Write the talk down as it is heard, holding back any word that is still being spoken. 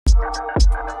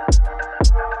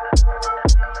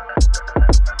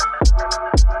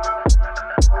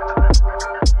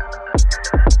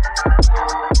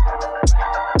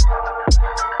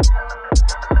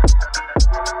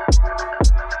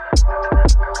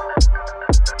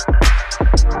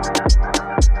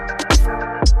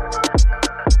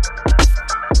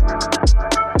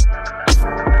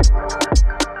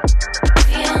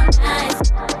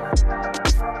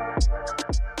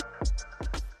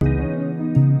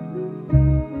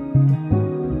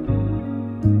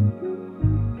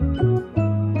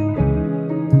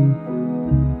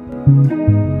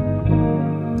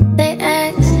They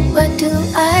asked, what do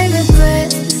I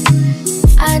regret?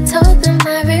 I told them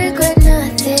I regret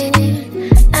nothing.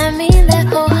 I mean that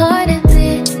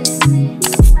wholeheartedly.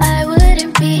 I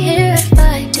wouldn't be here if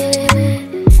I did.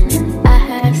 I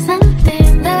have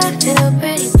something that I feel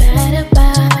pretty bad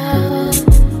about.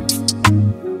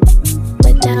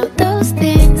 Without those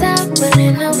things I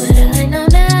wouldn't know what I know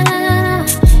now.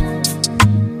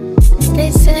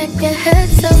 They said your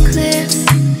head's so clear,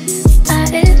 I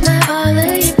admire all of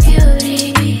your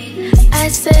beauty. I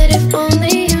said if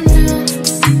only you knew,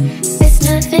 it's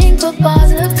nothing but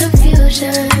balls of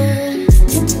confusion.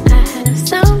 I have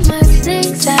so much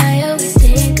things I always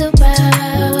think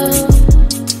about,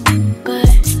 but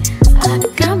I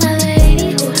got my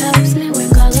lady who helps me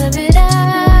work all of it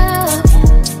out.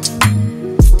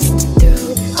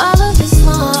 Through all of the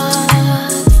small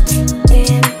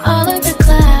and all of the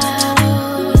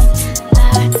clouds, I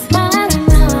smile and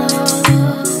know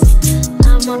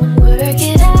I'm gonna work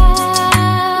it out.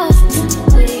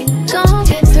 We gon'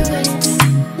 get through it,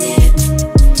 yeah,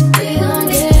 we gon'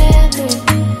 get through it.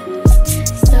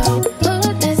 So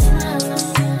put that smile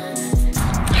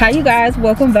on. Hi you guys,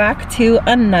 welcome back to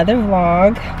another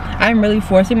vlog. I'm really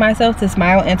forcing myself to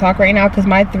smile and talk right now because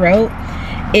my throat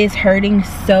is hurting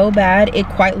so bad. It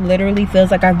quite literally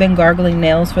feels like I've been gargling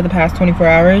nails for the past 24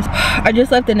 hours. I just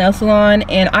left the nail salon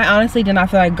and I honestly did not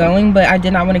feel like going, but I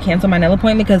did not want to cancel my nail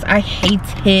appointment because I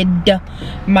hated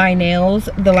my nails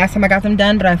the last time I got them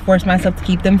done, but I forced myself to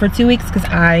keep them for 2 weeks because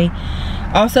I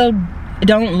also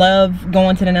don't love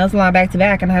going to the nail salon back to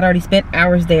back, and I had already spent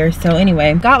hours there. So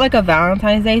anyway, got like a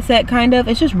Valentine's Day set kind of.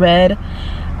 It's just red.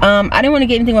 I didn't want to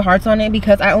get anything with hearts on it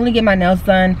because I only get my nails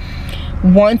done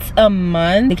once a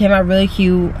month. They came out really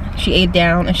cute. She ate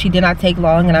down and she did not take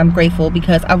long, and I'm grateful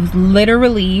because I was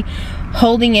literally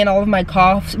holding in all of my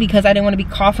coughs because I didn't want to be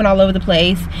coughing all over the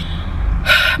place.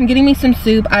 I'm getting me some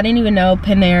soup. I didn't even know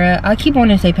Panera, I keep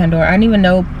wanting to say Pandora, I didn't even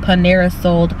know Panera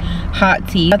sold hot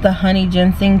tea. Got the honey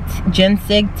ginseng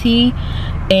tea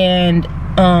and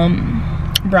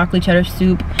broccoli cheddar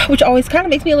soup, which always kind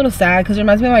of makes me a little sad because it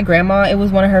reminds me of my grandma. It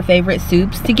was one of her favorite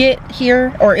soups to get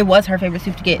here, or it was her favorite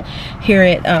soup to get here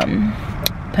at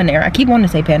Panera. I keep wanting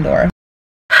to say Pandora.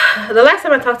 The last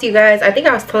time I talked to you guys, I think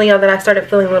I was telling y'all that I started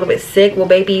feeling a little bit sick. Well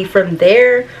baby, from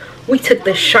there we took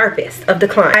the sharpest of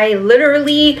decline. I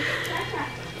literally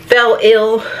fell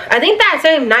ill, I think that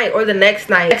same night or the next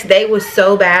night. Next day was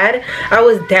so bad. I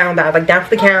was down bad, like down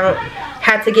for the count.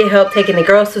 Had to get help taking the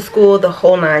girls to school, the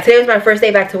whole nine. Today was my first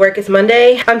day back to work. It's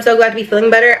Monday. I'm so glad to be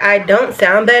feeling better. I don't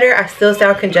sound better. I still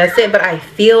sound congested, but I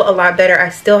feel a lot better. I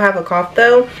still have a cough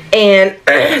though, and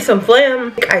some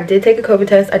phlegm. I did take a COVID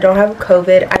test. I don't have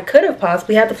COVID. I could have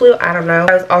possibly had the flu. I don't know.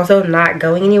 I was also not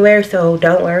going anywhere, so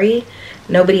don't worry.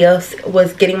 Nobody else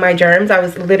was getting my germs. I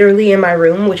was literally in my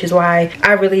room, which is why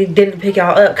I really didn't pick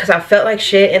y'all up, because I felt like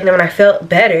shit, and then when I felt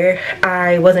better,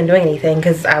 I wasn't doing anything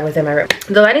because I was in my room.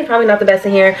 The lighting's probably not the best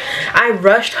in here. I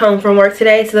rushed home from work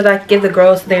today so that I could give the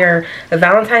girls their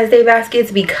Valentine's Day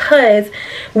baskets, because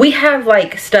we have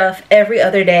like stuff every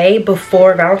other day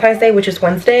before Valentine's Day, which is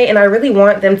Wednesday, and I really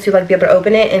want them to like be able to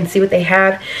open it and see what they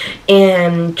have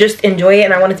and just enjoy it,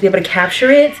 and I wanted to be able to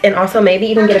capture it and also maybe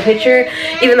even get a picture,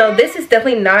 even though this is definitely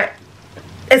not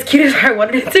as cute as I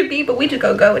wanted it to be, but we just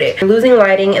go with it. I'm losing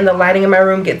lighting, and the lighting in my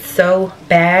room gets so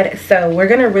bad, so we're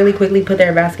gonna really quickly put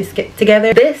their baskets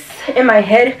together. This in my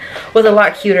head was a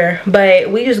lot cuter, but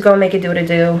we just gonna make it do what it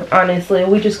do. Honestly,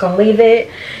 we just gonna leave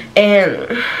it, and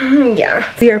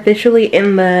yeah, we are officially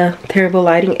in the terrible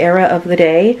lighting era of the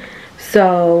day,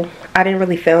 so I didn't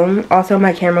really film. Also,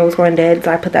 my camera was going dead,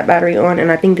 so I put that battery on,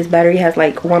 and I think this battery has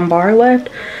like 1 bar left.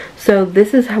 So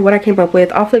this is what I came up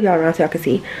with. I'll flip y'all around so y'all can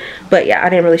see. But yeah, I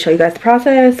didn't really show you guys the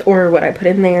process or what I put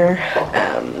in there.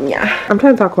 Yeah, I'm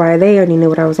trying to talk quiet. They already knew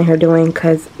what I was in here doing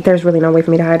because there's really no way for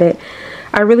me to hide it.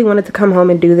 I really wanted to come home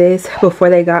and do this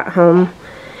before they got home,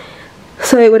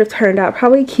 so it would have turned out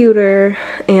probably cuter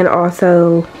and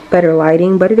also better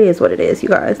lighting, but it is what it is, you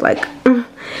guys. Like,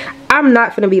 I I'm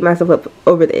not gonna beat myself up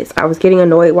over this. I was getting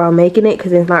annoyed while making it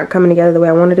because it's not coming together the way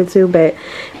I wanted it to, but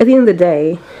at the end of the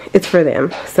day, it's for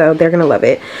them, so they're gonna love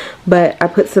it. But I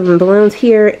put some balloons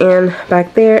here and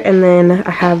back there, and then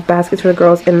I have baskets for the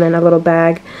girls and then a little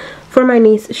bag for my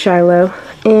niece Shiloh.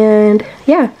 And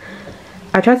yeah,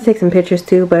 I tried to take some pictures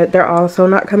too, but they're also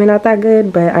not coming out that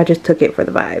good, but I just took it for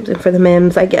the vibes and for the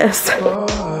memes, I guess.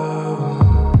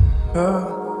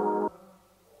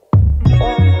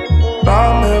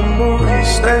 My memories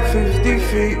stay 50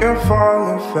 feet and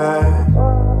falling fast.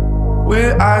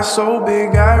 With eyes so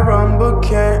big I run but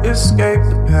can't escape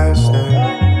the past.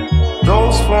 And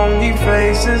those phony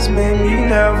faces make me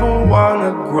never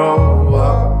wanna grow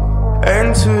up.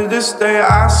 And to this day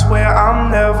I swear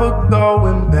I'm never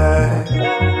going back.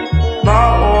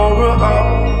 My aura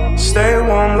up, stay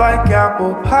warm like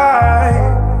apple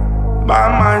pie. My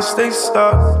mind stays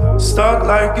stuck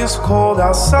like it's cold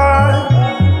outside.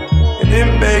 And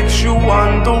it makes you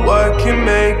wonder what can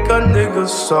make a nigga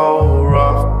so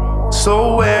rough.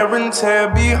 So wear and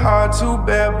tear be hard to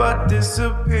bear, but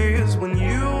disappears when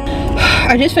you...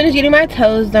 I just finished getting my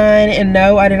toes done, and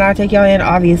no, I did not take y'all in,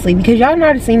 obviously, because y'all know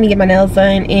how to see me get my nails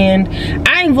done, and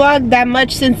I ain't vlogged that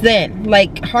much since then,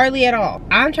 like hardly at all.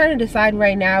 I'm trying to decide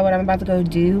right now what I'm about to go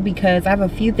do, because I have a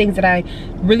few things that I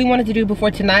really wanted to do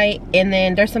before tonight, and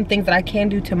then there's some things that I can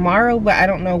do tomorrow, but I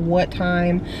don't know what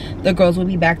time the girls will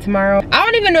be back tomorrow. I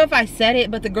don't even know if I said it,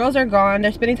 but the girls are gone.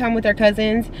 They're spending time with their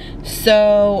cousins,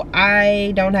 so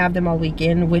I don't have them all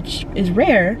weekend, which is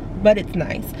rare, but it's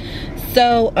nice.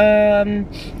 So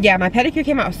yeah, my pedicure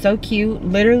came out so cute,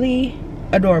 literally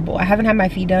adorable. I haven't had my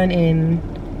feet done in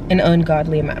an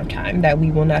ungodly amount of time that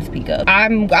we will not speak of.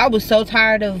 I was so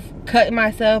tired of cutting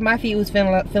myself. My feet was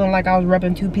feeling like I was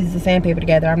rubbing 2 pieces of sandpaper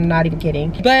together. I'm not even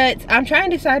kidding. But I'm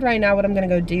trying to decide right now what I'm gonna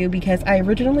go do, because I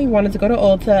originally wanted to go to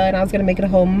Ulta and I was gonna make it a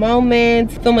whole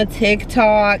moment, film a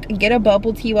TikTok, get a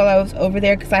bubble tea while I was over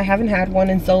there, because I haven't had one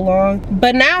in so long.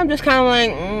 But now I'm just kind of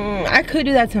like, I could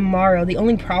do that tomorrow. The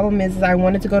only problem is I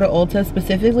wanted to go to Ulta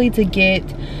specifically to get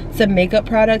some makeup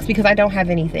products, because I don't have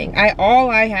anything. All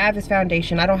I have is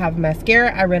foundation. I don't have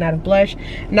mascara. I ran out of blush.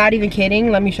 Not even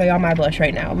kidding. Let me show y'all my blush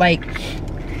right now. Like,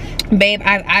 babe,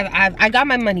 I got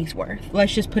my money's worth.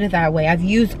 Let's just put it that way. I've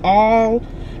used all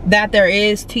that there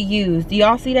is to use. Do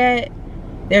y'all see that?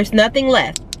 There's nothing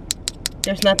left.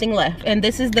 There's nothing left. And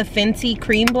this is the Fenty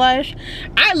cream blush.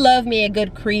 I love me a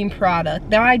good cream product.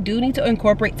 Now I do need to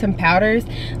incorporate some powders.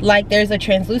 Like, there's a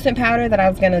translucent powder that I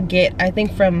was gonna get, I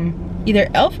think from either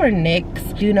e.l.f. or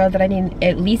NYX. I do know that I need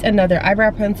at least another eyebrow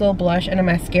pencil, blush, and a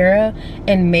mascara,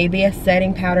 and maybe a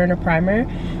setting powder and a primer.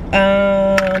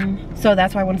 So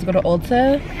that's why I wanted to go to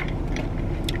Ulta.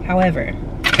 However,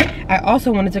 I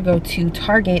also wanted to go to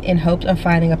Target in hopes of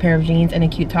finding a pair of jeans and a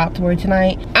cute top to wear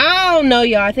tonight. I don't know,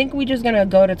 y'all. I think we're just gonna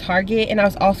go to Target, and I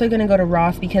was also gonna go to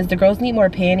Ross because the girls need more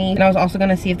panties, and I was also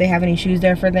gonna see if they have any shoes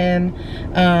there for them.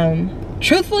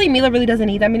 Truthfully, Mila really doesn't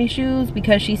need that many shoes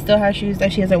because she still has shoes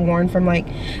that she hasn't worn from, like,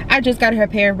 I just got her a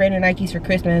pair of brand new Nikes for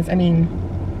Christmas. I mean,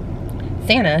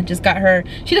 Santa just got her.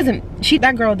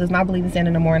 That girl does not believe in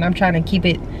Santa no more, and I'm trying to keep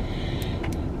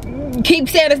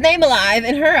Santa's name alive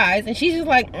in her eyes, and she's just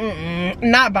like,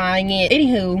 not buying it.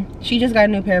 Anywho, she just got a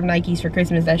new pair of Nikes for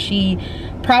Christmas that she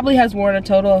probably has worn a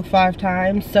total of 5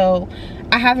 times, so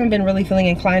I haven't been really feeling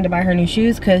inclined to buy her new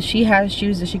shoes because she has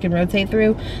shoes that she can rotate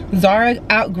through. Zara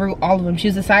outgrew all of them. She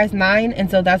was a size 9, and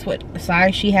so that's what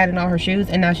size she had in all her shoes,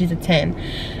 and now she's a 10.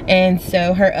 And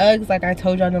so her Uggs, like I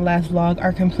told you on the last vlog,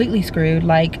 are completely screwed.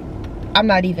 Like, I'm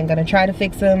not even gonna try to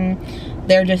fix them.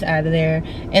 They're just out of there.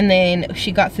 And then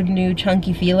she got some new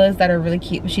chunky Fila's that are really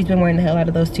cute. She's been wearing the hell out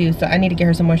of those too, so I need to get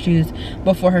her some more shoes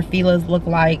before her Fila's look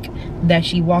like that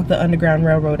she walked the Underground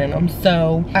Railroad in them.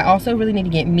 So I also really need to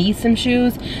get me some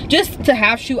shoes just to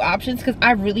have shoe options, because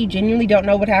I really genuinely don't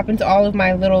know what happened to all of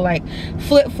my little like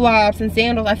flip-flops and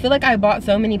sandals. I feel like I bought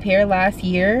so many pair last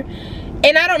year,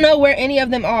 and I don't know where any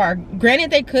of them are.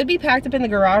 Granted, they could be packed up in the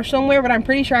garage somewhere, but I'm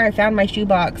pretty sure I found my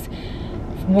shoebox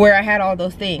where I had all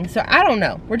those things. So I don't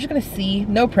know. We're just gonna see.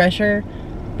 No pressure,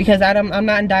 because I'm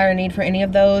not in dire need for any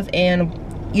of those, and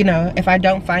you know, if I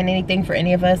don't find anything for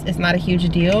any of us, it's not a huge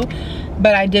deal.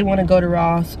 But I did want to go to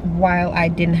Ross while I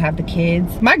didn't have the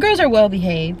kids. My girls are well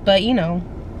behaved, but you know,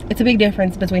 it's a big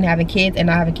difference between having kids and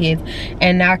not having kids.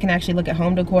 And now I can actually look at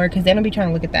home decor, because they don't be trying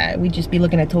to look at that. We just be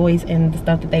looking at toys and the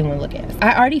stuff that they want to look at.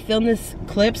 I already filmed this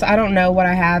clip, so I don't know what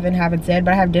I have and haven't said,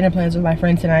 but I have dinner plans with my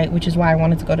friend tonight, which is why I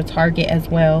wanted to go to Target as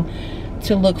well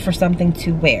to look for something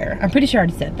to wear. I'm pretty sure I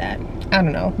already said that. I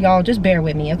don't know. Y'all just bear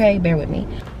with me, okay? Bear with me.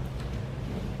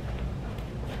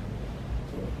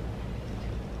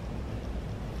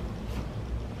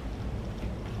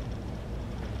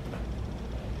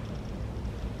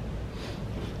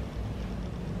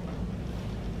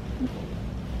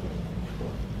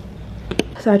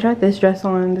 So I tried this dress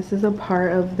on. This is a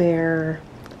part of their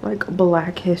like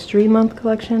Black History Month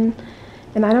collection,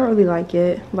 and I don't really like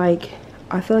it. Like,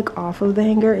 I feel like off of the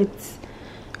hanger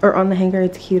or on the hanger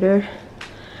it's cuter,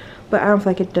 but I don't feel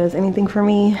like it does anything for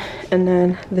me. And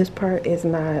then this part is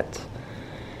not,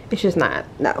 it's just not,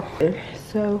 no.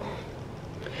 So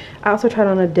I also tried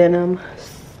on a denim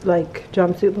like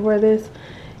jumpsuit before this.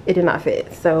 It did not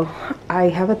fit. So I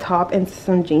have a top and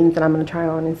some jeans that I'm gonna try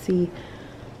on and see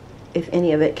if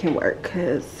any of it can work,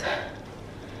 because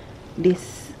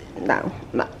this, no.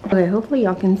 Okay, hopefully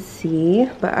y'all can see,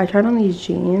 but I tried on these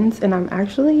jeans and I'm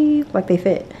actually, like, they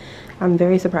fit. I'm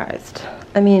very surprised.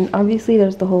 I mean, obviously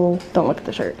there's the whole, don't look at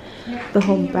the shirt, the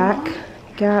whole back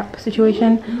gap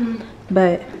situation,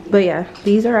 but yeah,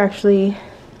 these are actually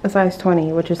a size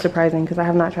 20, which is surprising because I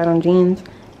have not tried on jeans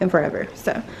in forever.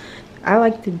 So I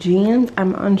like the jeans.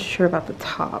 I'm unsure about the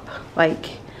top.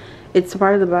 Like, it's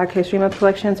part of the Black History Month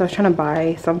collection, so I was trying to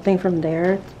buy something from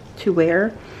there to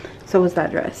wear. So was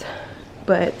that dress,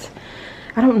 but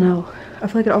I don't know. I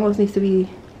feel like it almost needs to be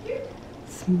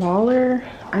smaller.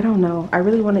 I don't know. I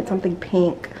really wanted something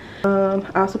pink.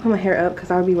 I also put my hair up because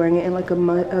I would be wearing it in like a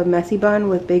messy bun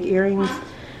with big earrings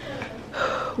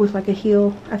with like a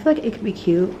heel. I feel like it could be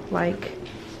cute, like,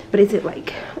 but is it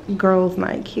like girls'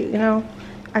 night cute, you know?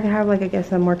 I could have like, I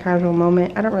guess, a more casual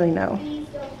moment. I don't really know.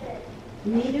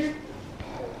 Neither?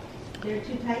 They're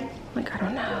too tight? Like, I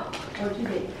don't know. Or too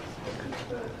big?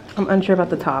 I'm unsure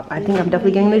about the top. I think I'm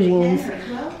definitely getting the jeans.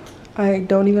 I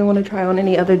don't even want to try on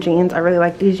any other jeans. I really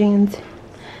like these jeans,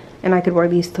 and I could wear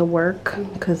these to work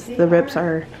because the rips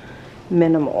are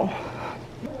minimal.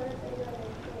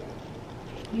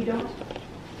 You don't?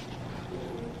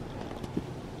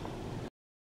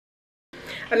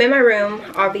 I'm in my room,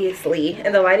 obviously,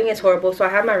 and the lighting is horrible, so I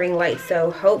have my ring light,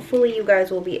 so hopefully you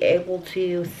guys will be able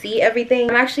to see everything.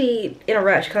 I'm actually in a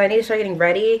rush because I need to start getting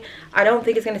ready. I don't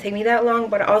think it's going to take me that long,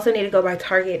 but I also need to go by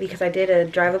Target because I did a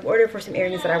drive-up order for some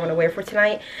earrings that I want to wear for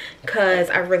tonight, because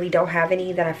I really don't have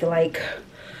any that I feel like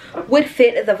would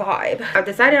fit the vibe. I've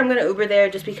decided I'm gonna Uber there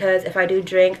just because if I do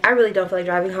drink, I really don't feel like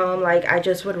driving home. Like, I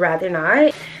just would rather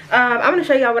not. I'm gonna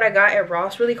show y'all what I got at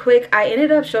Ross really quick. I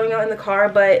ended up showing y'all in the car,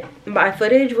 but my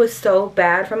footage was so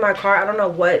bad from my car. I don't know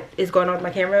what is going on with my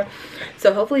camera,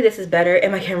 so hopefully this is better.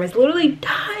 And my camera's literally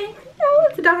dying. Oh,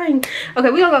 it's dying. Okay,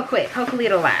 we all go quick. Hopefully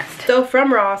it'll last. So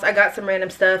from Ross, I got some random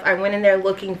stuff. I went in there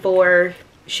looking for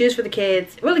shoes for the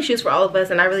kids, really shoes for all of us,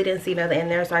 and I really didn't see nothing in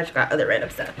there, so I just got other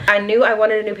random stuff. I knew I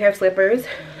wanted a new pair of slippers,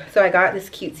 so I got this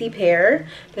cutesy pair.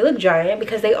 They look giant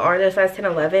because they're size 10,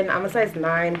 11. I'm a size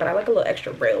 9, but I like a little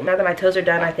extra room. Now that my toes are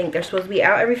done, I think they're supposed to be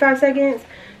out every 5 seconds,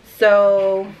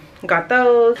 so got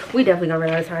those. We definitely gonna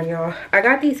run out of time, y'all. I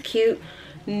got these cute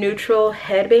neutral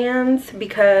headbands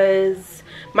because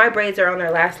my braids are on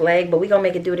their last leg, but we gonna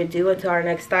make it do what it do until our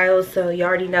next styles. So you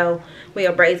already know when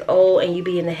your braids old and you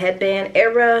be in the headband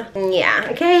era. Yeah,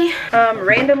 okay.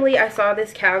 Randomly I saw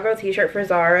this cowgirl t-shirt for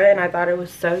Zara and I thought it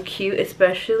was so cute,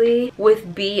 especially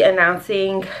with B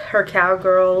announcing her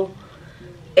cowgirl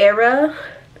era.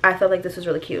 I felt like this was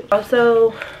really cute.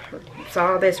 Also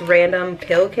saw this random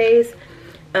pill case.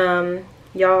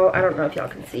 Y'all, I don't know if y'all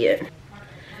can see it.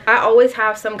 I always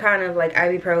have some kind of like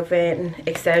ibuprofen,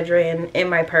 Excedrin in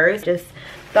my purse. Just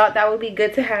thought that would be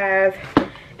good to have.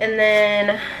 And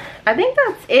then I think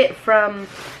that's it from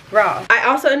Ross. I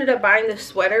also ended up buying this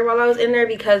sweater while I was in there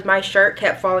because my shirt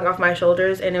kept falling off my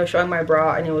shoulders and it was showing my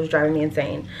bra and it was driving me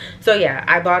insane. So yeah,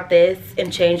 I bought this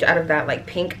and changed out of that like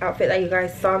pink outfit that you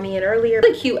guys saw me in earlier.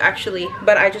 Really cute actually,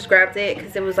 but I just grabbed it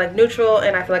because it was like neutral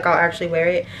and I feel like I'll actually wear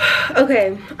it.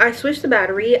 Okay, I switched the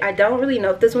battery. I don't really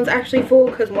know if this one's actually full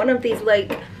because one of these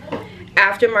like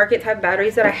aftermarket type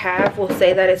batteries that I have will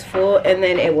say that it's full and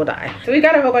then it will die. So we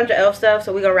got a whole bunch of e.l.f. stuff,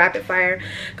 so we're gonna rapid fire.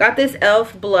 Got this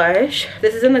e.l.f. blush.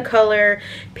 This is in the color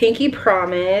Pinky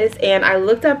Promise, and I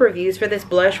looked up reviews for this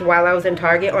blush while I was in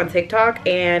Target on TikTok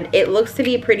and it looks to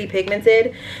be pretty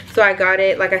pigmented, so I got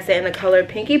it, like I said, in the color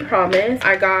Pinky Promise.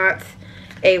 I got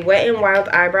a Wet n Wild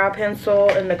eyebrow pencil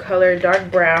in the color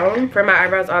dark brown for my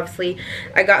eyebrows. Obviously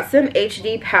I got some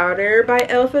HD powder by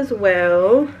e.l.f. as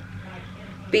well,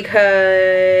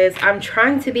 because I'm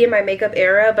trying to be in my makeup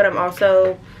era, but I'm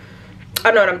also,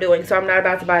 I know what I'm doing, so I'm not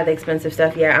about to buy the expensive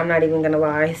stuff yet. I'm not even gonna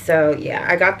lie. So yeah,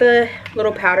 I got the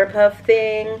little powder puff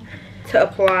thing to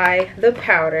apply the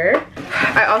powder.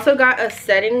 I also got a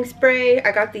setting spray.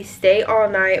 I got the Stay All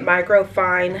Night Micro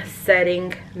Fine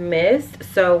Setting Mist,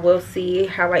 so we'll see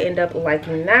how I end up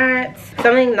liking that.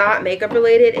 Something not makeup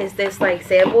related is this like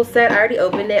sample set. I already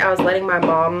opened it. I was letting my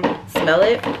mom smell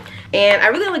it. And I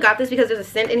really only got this because there's a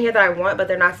scent in here that I want, but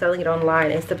they're not selling it online.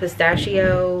 It's the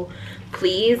pistachio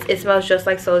Please. It smells just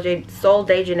like Sol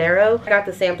de Janeiro. I got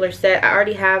the sampler set. I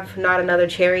already have Not Another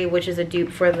Cherry, which is a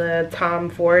dupe for the Tom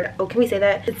Ford. Oh, can we say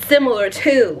that? It's similar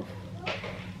to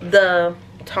the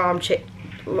Tom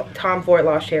Ford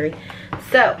Lost Cherry.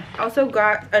 So, also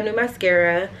got a new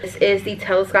mascara. This is the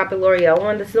Telescopic L'Oreal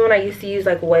one. This is the one I used to use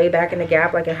like way back in the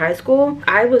Gap, like in high school.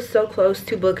 I was so close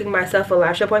to booking myself a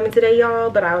lash appointment today, y'all,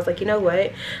 but I was like, you know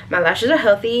what? My lashes are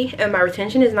healthy and my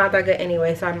retention is not that good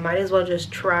anyway, so I might as well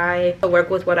just try to work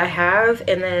with what I have,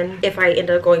 and then if I end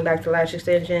up going back to lash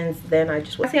extensions, then I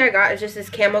just... Last thing I got is just this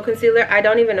camo concealer. I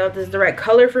don't even know if this is the right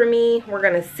color for me. We're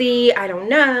gonna see. I don't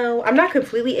know. I'm not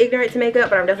completely ignorant to makeup,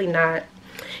 but I'm definitely not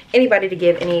anybody to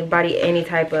give anybody any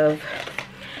type of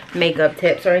makeup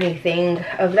tips or anything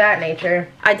of that nature.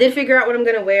 I did figure out what I'm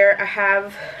gonna wear. I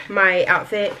have my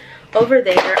outfit over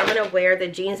there. I'm gonna wear the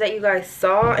jeans that you guys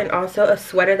saw and also a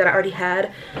sweater that I already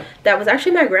had that was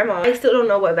actually my grandma. I still don't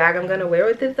know what bag I'm gonna wear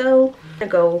with it though. I'm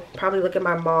gonna go probably look at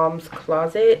my mom's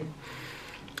closet.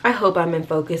 I hope I'm in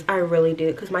focus. I really do,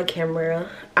 because my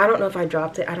camera, I don't know if I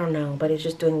dropped it. I don't know, but it's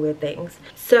just doing weird things.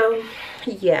 So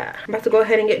yeah, I'm about to go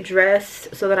ahead and get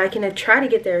dressed so that I can try to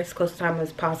get there as close to time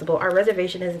as possible. Our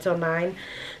reservation is until 9,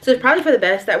 so it's probably for the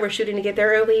best that we're shooting to get there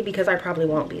early, because I probably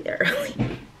won't be there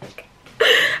early.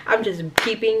 I'm just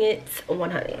keeping it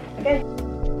 100. Okay.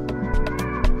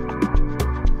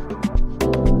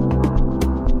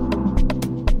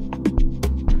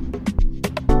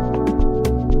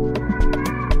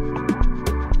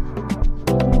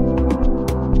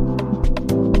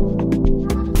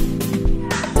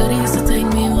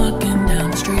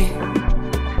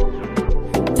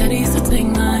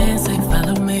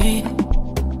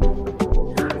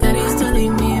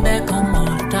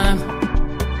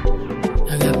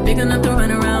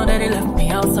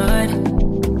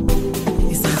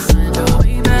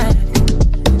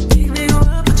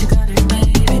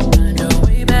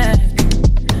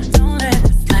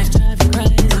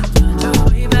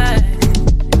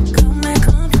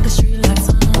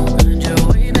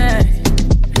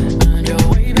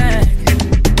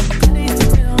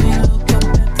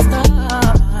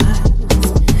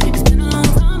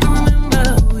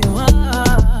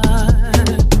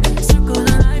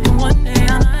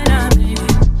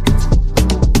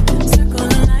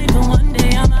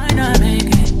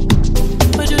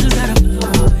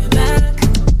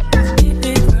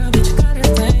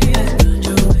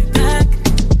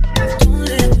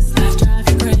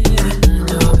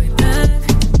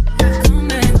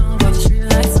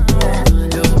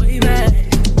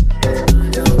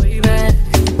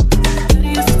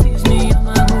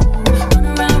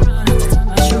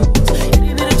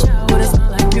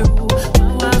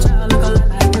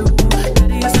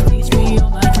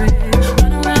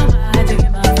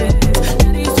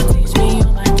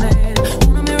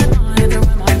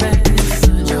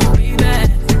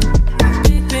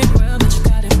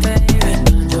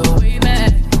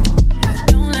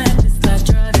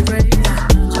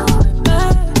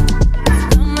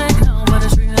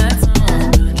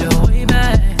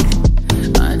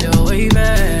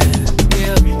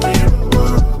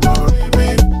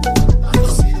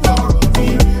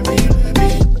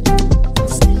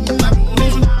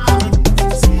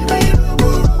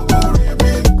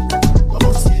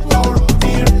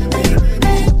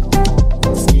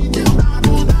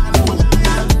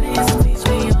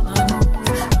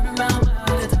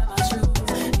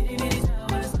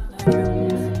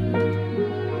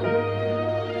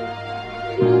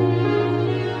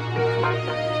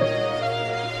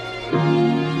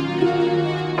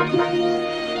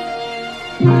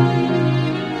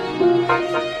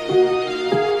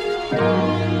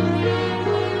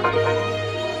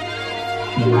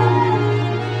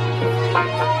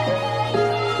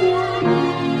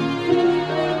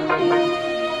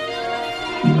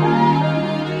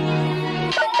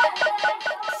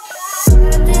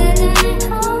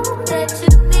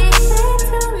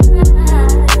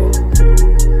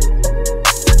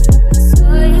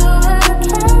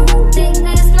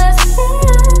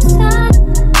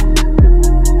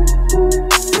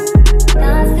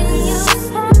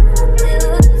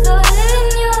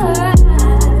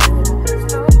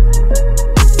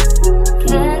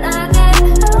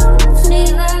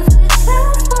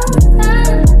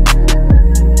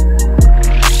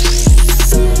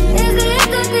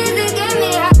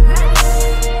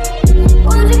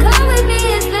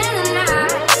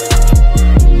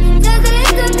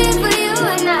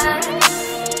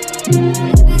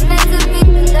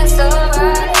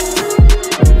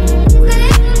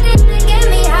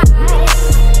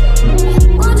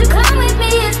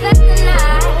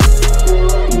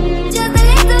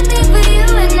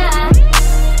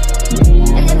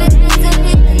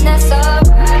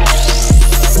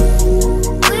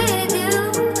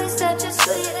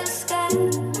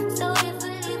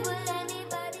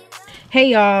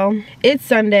 Hey y'all, it's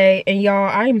Sunday and y'all,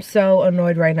 I am so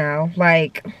annoyed right now.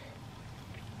 Like,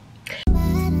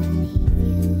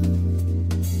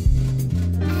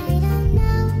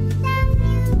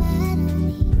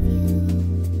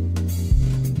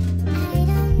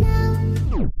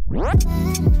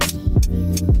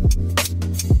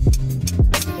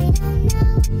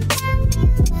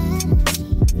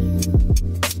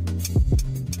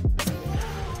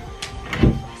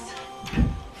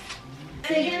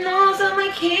 taking notes on my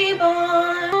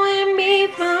keyboard with me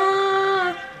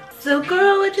fun. So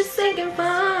girl, what you singing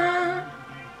for?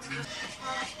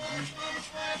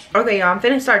 Okay y'all, I'm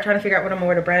finna start trying to figure out what I'm gonna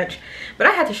wear to brunch, but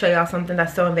I had to show y'all something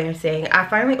that's so embarrassing. I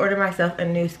finally ordered myself a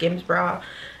new Skims bra.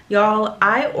 Y'all,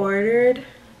 I ordered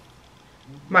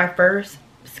my first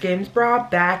Skims bra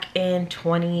back in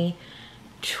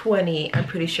 2020, I'm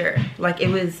pretty sure. Like, it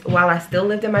was while I still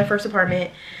lived in my first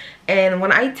apartment. And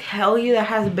when I tell you that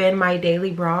has been my daily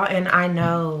bra, and I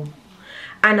know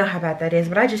how bad that is,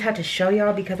 but I just had to show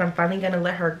y'all because I'm finally gonna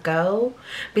let her go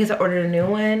because I ordered a new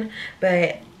one.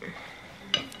 But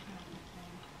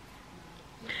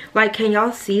like, can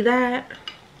y'all see that?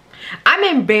 I'm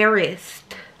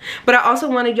embarrassed, but I also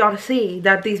wanted y'all to see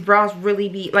that these bras really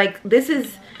be like, this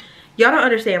is, y'all don't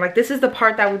understand, like this is the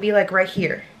part that would be like right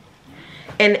here.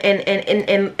 And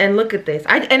look at this.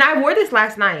 I wore this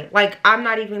last night. Like, I'm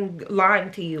not even lying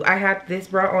to you. I had this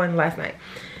bra on last night.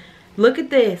 Look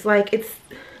at this. Like, it's,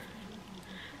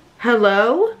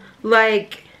 hello?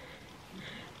 Like,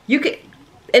 you could,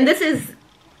 and this is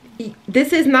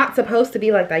not supposed to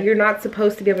be like that. You're not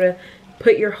supposed to be able to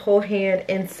put your whole hand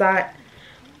inside.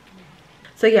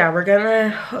 So yeah, we're gonna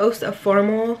host a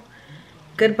formal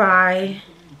goodbye,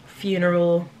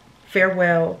 funeral,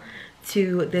 farewell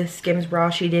to this Skims bra.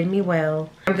 She did me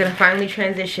well. I'm gonna finally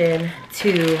transition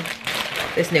to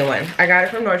this new one. I got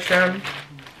it from Nordstrom.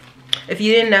 If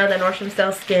you didn't know that Nordstrom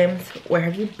sells Skims, where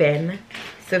have you been?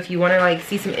 So if you want to like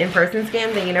see some in-person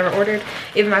Skims and you never ordered,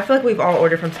 even I feel like we've all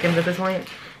ordered from Skims at this point,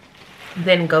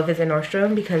 then go visit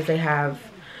Nordstrom because they have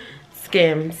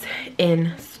Skims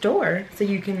in store so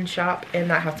you can shop and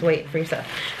not have to wait for your stuff.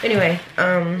 Anyway,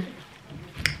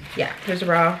 yeah, here's the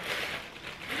bra.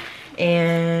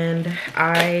 And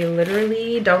I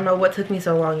literally don't know what took me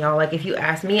so long, y'all. Like, if you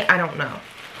ask me, I don't know.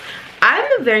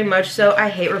 I'm very much so, I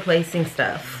hate replacing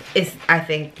stuff. It's, I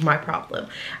think, my problem.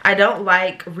 I don't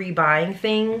like rebuying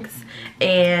things,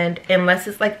 and unless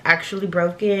it's like actually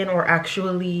broken or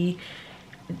actually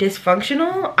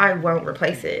dysfunctional, I won't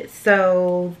replace it.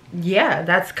 So yeah,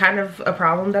 that's kind of a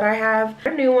problem that I have. A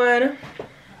new one.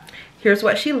 Here's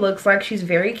what she looks like. She's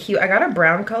very cute. I got a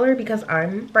brown color because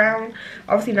I'm brown.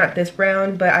 Obviously not this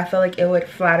brown, but I feel like it would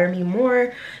flatter me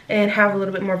more and have a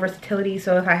little bit more versatility.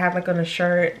 So if I had like on a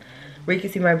shirt where you can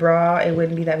see my bra, it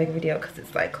wouldn't be that big of a deal because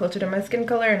it's like closer to my skin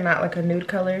color and not like a nude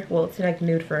color. Well, it's like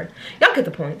nude for, y'all get the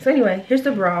point. So anyway, here's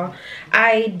the bra.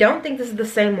 I don't think this is the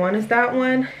same one as that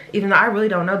one, even though I really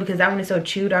don't know because that one is so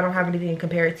chewed. I don't have anything to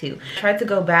compare it to. I tried to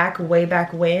go back way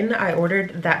back when I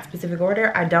ordered that specific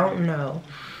order. I don't know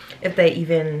if they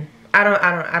even, I don't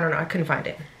know, I couldn't find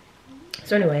it.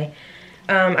 So anyway,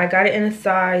 I got it in a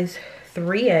size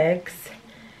 3X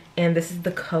and this is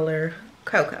the color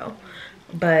Cocoa.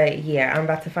 But yeah, I'm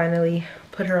about to finally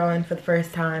put her on for the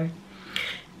first time.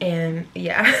 And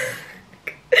yeah,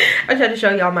 I tried to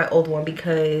show y'all my old one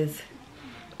because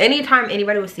anytime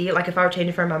anybody would see it, like if I were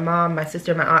changing for my mom, my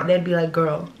sister, my aunt, they'd be like,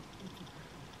 girl,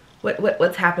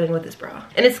 what's happening with this bra?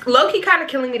 And it's low-key kind of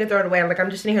killing me to throw it away. Like,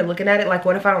 I'm just sitting here looking at it like,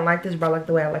 what if I don't like this bra like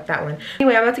the way I like that one?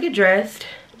 Anyway, I'm about to get dressed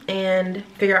and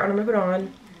figure out what I'm gonna put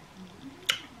on,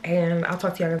 and I'll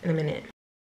talk to y'all in a minute.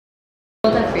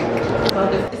 Well, that's great.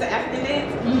 Well, it's an African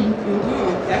dance?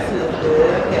 That smells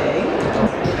good. Okay.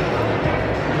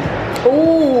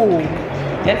 Ooh,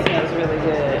 That smells really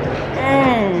good.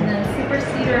 And then super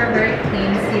cedar, very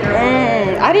clean cedar.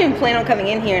 I didn't plan on coming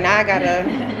in here, now I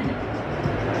gotta.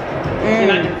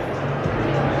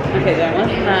 Okay, that one.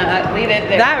 Leave it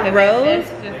there. That rose? It's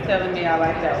just telling me I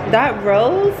like that one. That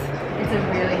rose? It's a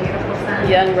really beautiful scent.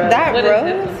 Young rose. That what rose?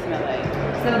 does this one smell like?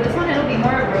 So this one, it'll be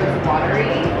more rose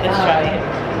watery. Let's try it.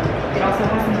 It also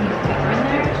has some pink pepper in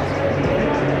there.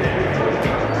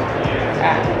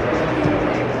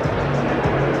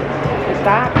 Is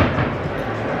that?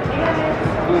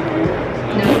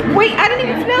 Wait, I didn't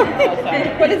even smell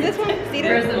it. What is this one?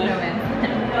 Cedar? Rose of Noen.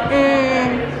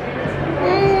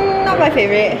 Not my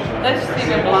favorite. Let's see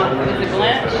the Blanche. Is it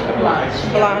Blanche or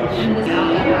Blanche? Blanche.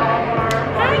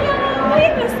 Hi y'all, we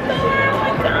in the store. Oh my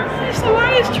gosh,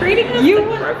 Samaria is treating us.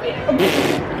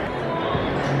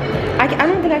 I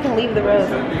don't think I can leave the rose.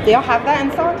 Do y'all have that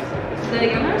in stock? The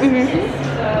young rose?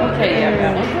 Okay, yeah,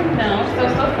 that one's a no. So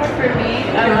far for me,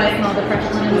 I like Smell the fresh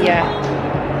lemon. Yeah.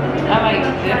 I like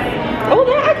this. Oh,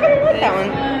 I kind of like that one.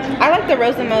 I like the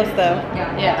rose the most though.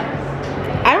 Yeah.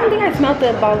 I don't think I smelled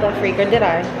the balda freak, or did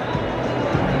I?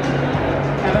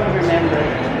 I don't remember.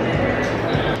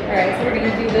 Alright, so we're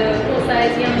gonna do the full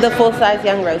size young The rose. full size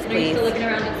young rose, Are you please. still looking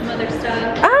around at some other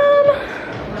stuff? I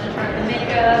Try the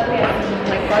makeup. We have some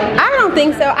like body. don't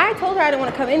think so. I told her I didn't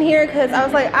want to come in here because I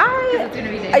was like, It's gonna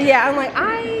be dangerous. yeah, I'm like,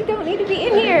 I don't need to be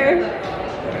in here.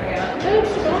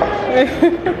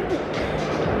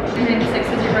 And 96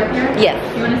 is your birth year?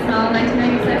 Yes. You want to smell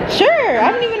 1996? Sure.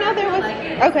 I didn't even know there was. Like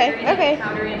it. Okay. Very Okay.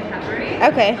 powdery and peppery.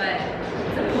 Okay. But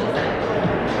it's a cool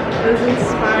scent. It was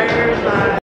inspired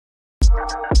by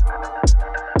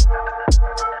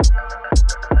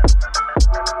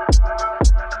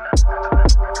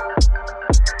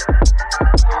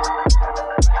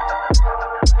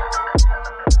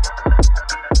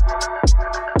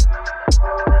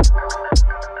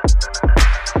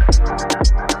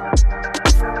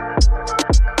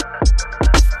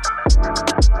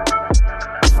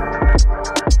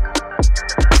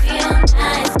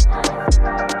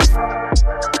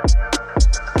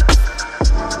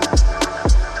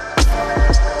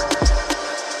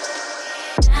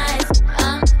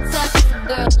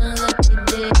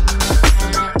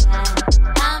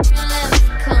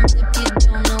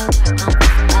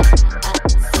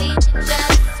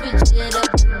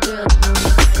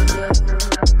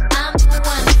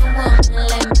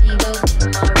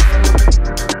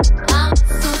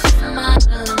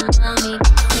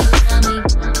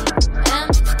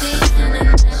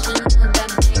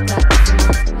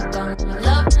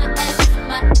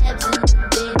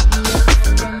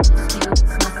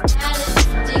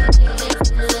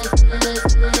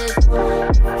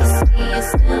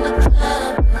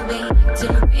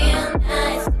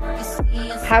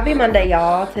Happy Monday,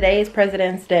 y'all. Today is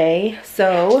President's Day,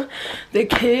 so the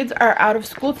kids are out of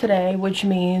school today, which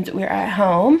means we're at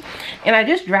home. And I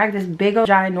just dragged this big old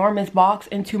ginormous box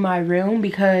into my room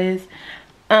because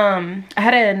I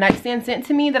had a nightstand sent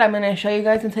to me that I'm going to show you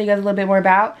guys and tell you guys a little bit more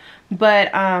about.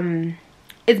 But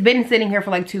it's been sitting here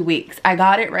for like 2 weeks. I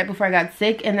got it right before I got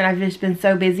sick, and then I've just been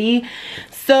so busy.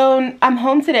 So I'm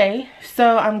home today,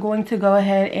 so I'm going to go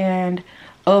ahead and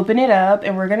open it up,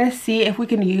 and we're gonna see if we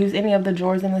can use any of the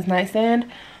drawers in this nightstand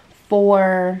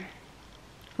for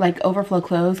like overflow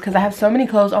clothes, because I have so many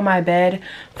clothes on my bed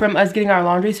from us getting our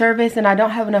laundry service, and I don't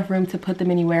have enough room to put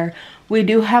them anywhere. We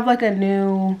do have like a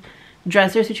new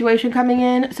dresser situation coming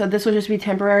in, so this will just be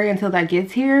temporary until that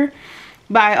gets here.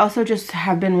 But I also just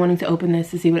have been wanting to open this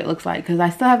to see what it looks like, because I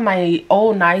still have my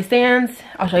old nightstands.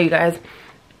 I'll show you guys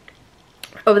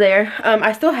over there.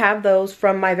 I still have those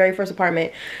from my very first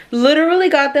apartment. Literally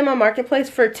got them on Marketplace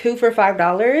for 2 for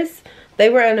 $5. They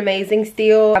were an amazing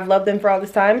steal. I've loved them for all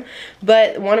this time,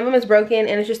 but one of them is broken,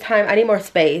 and it's just time. I need more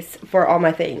space for all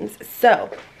my things.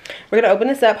 So we're gonna open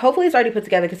this up. Hopefully it's already put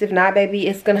together, because if not, baby,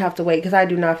 it's gonna have to wait, because I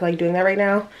do not feel like doing that right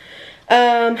now.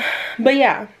 But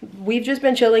yeah, we've just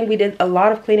been chilling. We did a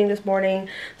lot of cleaning this morning,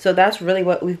 so that's really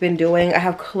what we've been doing. I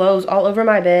have clothes all over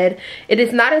my bed. It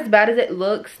is not as bad as it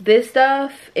looks. This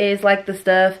stuff is like the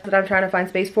stuff that I'm trying to find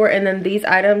space for, and then these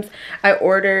items, I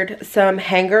ordered some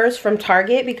hangers from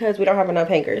Target because we don't have enough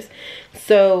hangers.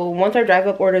 So once our drive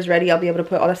up order is ready, I'll be able to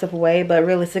put all that stuff away, but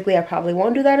realistically I probably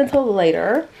won't do that until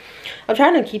later. I'm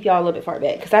trying to keep y'all a little bit far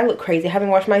back because I look crazy. I haven't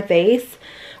washed my face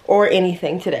or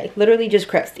anything today. Literally just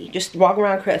crusty. Just walking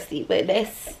around crusty. But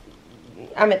that's,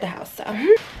 I'm at the house, so. Let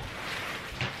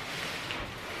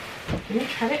me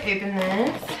try to open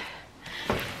this.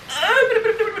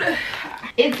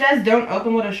 It says don't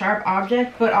open with a sharp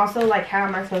object, but also like how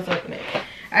am I supposed to open it?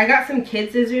 I got some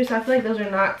kid scissors, so I feel like those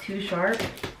are not too sharp.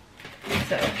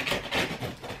 So.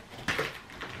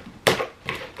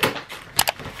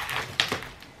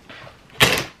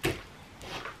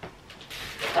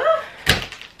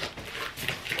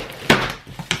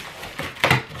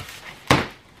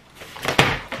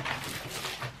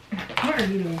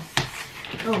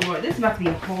 Oh Lord, this is about to be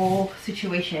a whole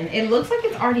situation. It looks like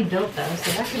it's already built though,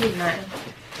 so that could be nice.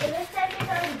 It looks like it's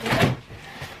already built.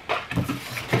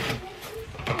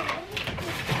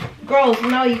 Girls,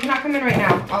 no, you cannot come in right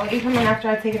now. I'll let you come in after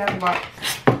I take it out of the box.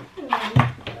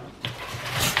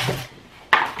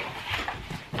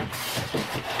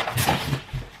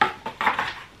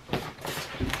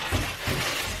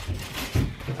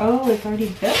 Oh, it's already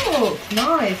built.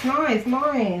 Nice, nice,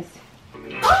 nice.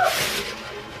 Oh!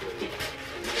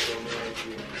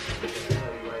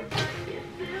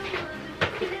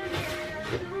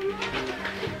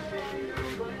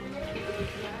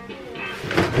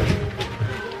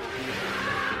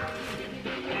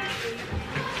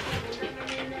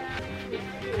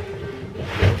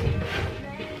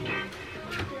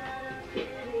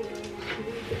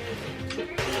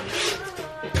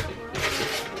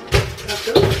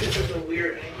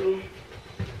 weird angle.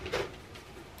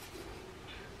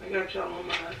 I got y'all on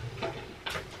my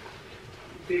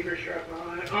bigger strap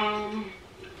on. I'm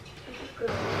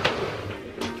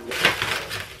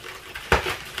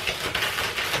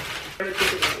gonna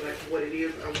think about like what it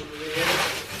is I want to wear.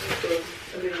 So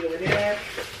I've been doing that.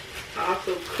 I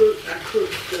also cook the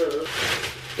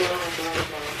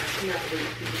not really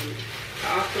good. I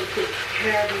also cook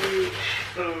cabbage,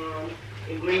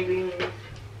 and green beans.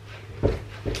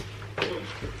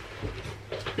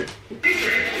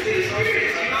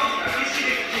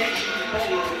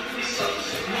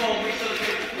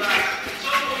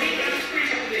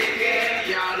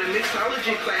 Y'all, the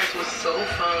mixology class was so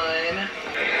fun.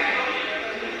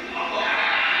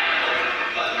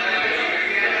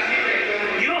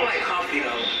 You don't like coffee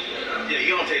though. Yeah,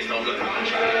 you don't taste no good. Y'all,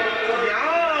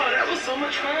 that was so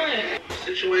much fun.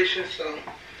 Situation, so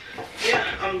yeah,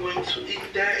 I'm going to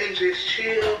eat that and just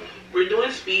chill. We're doing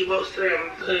speedboats today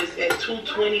because at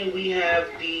 2:20 we have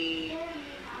the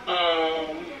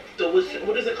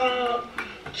what is it called?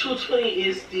 2:20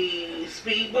 is the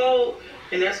speedboat,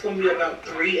 and that's gonna be about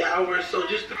 3 hours. So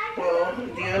just well,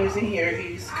 Dion is in here,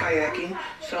 he's kayaking.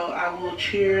 So I will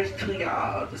cheers to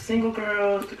y'all, the single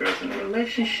girls, the girls in a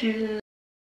relationship.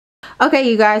 Okay,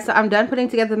 you guys, so I'm done putting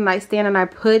together the nightstand, and I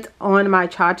put on my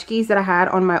tchotchkes that I had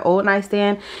on my old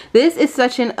nightstand. This is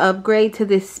such an upgrade to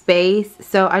this space,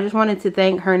 so I just wanted to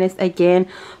thank Ernest again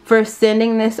for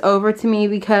sending this over to me,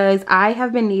 because I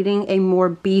have been needing a more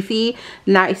beefy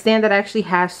nightstand that actually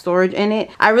has storage in it.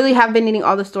 I really have been needing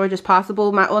all the storage as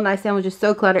possible. My old nightstand was just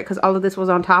so cluttered because all of this was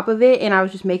on top of it, and I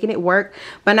was just making it work.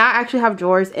 But now I actually have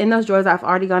drawers. In those drawers, I've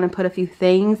already gone and put a few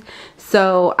things,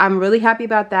 so I'm really happy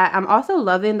about that. I'm also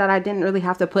loving that I didn't really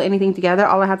have to put anything together.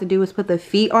 All I have to do is put the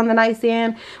feet on the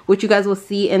nightstand, which you guys will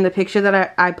see in the picture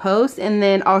that I post, and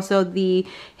then also the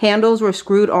handles were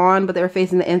screwed on, but they were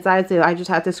facing the inside, so I just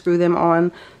had to screw them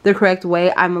on the correct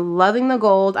way. I'm loving the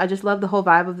gold. I just love the whole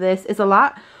vibe of this. It's a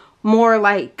lot more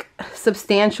like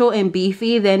substantial and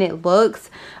beefy than it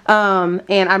looks, and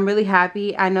I'm really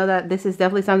happy. I know that this is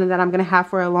definitely something that I'm gonna have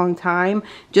for a long time,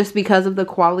 just because of the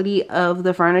quality of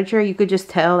the furniture. You could just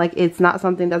tell like it's not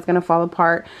something that's gonna fall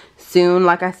apart soon.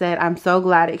 Like I said, I'm so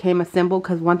glad it came assembled,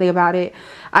 because one thing about it,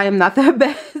 I am not the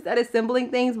best at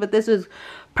assembling things, but this was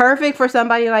perfect for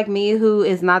somebody like me who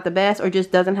is not the best, or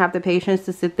just doesn't have the patience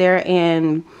to sit there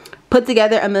and put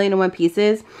together 1,000,001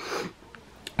 pieces.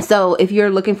 So if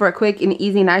you're looking for a quick and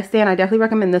easy nightstand, I definitely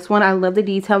recommend this one. I love the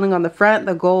detailing on the front,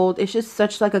 the gold. It's just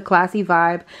such like a classy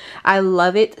vibe. I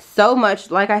love it so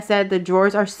much. Like I said, the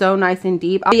drawers are so nice and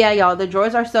deep. Yeah, y'all, the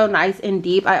drawers are so nice and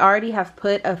deep. I already have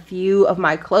put a few of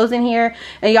my clothes in here,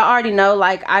 and y'all already know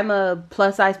like I'm a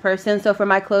plus size person, so for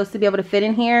my clothes to be able to fit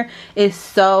in here is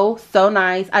so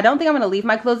nice. I don't think I'm gonna leave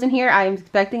my clothes in here. I am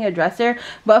expecting a dresser,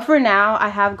 but for now I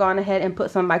have gone ahead and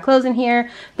put some of my clothes in here.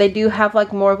 They do have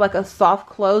like more of like a soft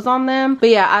clothes on them, but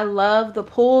yeah, I love the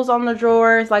pulls on the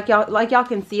drawers. Like y'all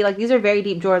can see, like these are very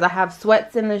deep drawers. I have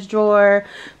sweats in this drawer,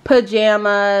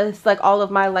 pajamas, like all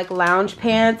of my like lounge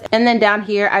pants, and then down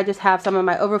here I just have some of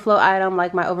my overflow item,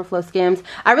 like my overflow skims.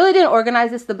 I really didn't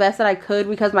organize this the best that I could,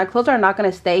 because my clothes are not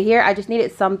going to stay here. I just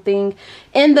needed something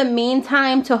in the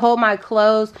meantime to hold my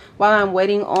clothes while I'm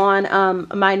waiting on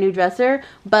my new dresser.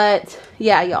 But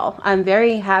yeah, y'all, I'm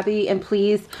very happy and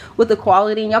pleased with the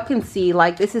quality, and y'all can see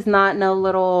like this is not no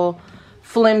little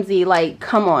flimsy, like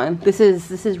come on, this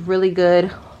is really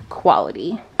good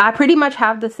quality. I pretty much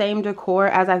have the same decor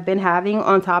as I've been having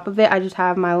on top of it. I just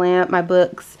have my lamp, my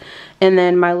books, and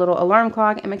then my little alarm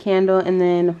clock and my candle, and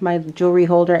then my jewelry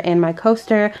holder and my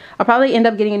coaster. I'll probably end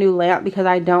up getting a new lamp because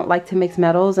I don't like to mix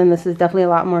metals, and this is definitely a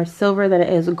lot more silver than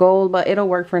it is gold, but it'll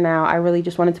work for now. I really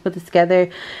just wanted to put this together.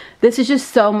 This is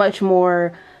just so much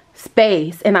more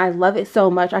space, and I love it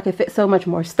so much. I can fit so much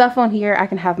more stuff on here. I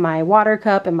can have my water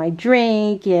cup and my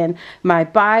drink and my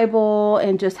Bible,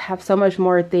 and just have so much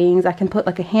more things. I can put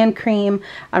like a hand cream.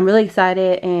 I'm really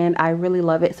excited and I really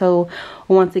love it. So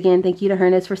once again, thank you to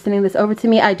Ernest for sending this over to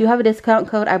me. I do have a discount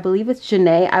code. I believe it's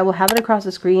Janae. I will have it across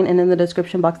the screen and in the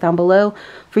description box down below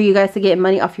for you guys to get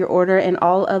money off your order, and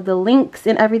all of the links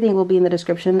and everything will be in the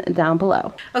description down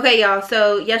below. Okay, y'all,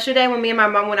 so yesterday when me and my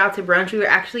mom went out to brunch, we were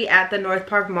actually at the North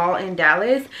Park Mall in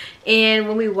Dallas, and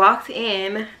when we walked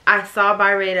in, I saw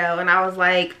Byredo, and I was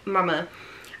like, Mama,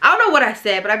 I don't know what I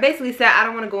said, but I basically said I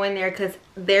don't want to go in there because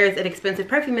there's an expensive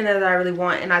perfume in there that I really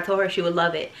want, and I told her she would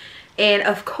love it. And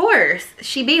of course,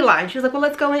 she beeline. She was like, well,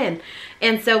 let's go in.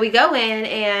 And so we go in,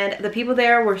 and the people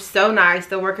there were so nice.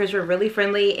 The workers were really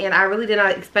friendly, and I really did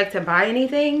not expect to buy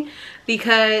anything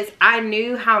because I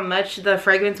knew how much the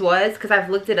fragrance was because I've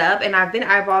looked it up and I've been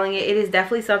eyeballing it. It is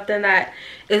definitely something that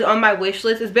is on my wish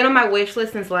list. It's been on my wish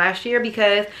list since last year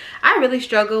because I really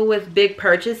struggle with big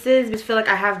purchases. I just feel like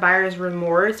I have buyer's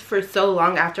remorse for so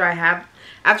long after I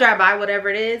buy whatever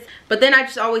it is, but then I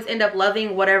just always end up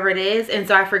loving whatever it is, and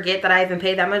so I forget that I even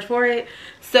paid that much for it.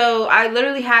 So I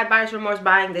literally had buyer's remorse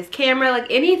buying this camera. Like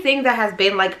anything that has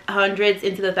been like hundreds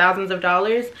into the thousands of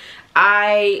dollars,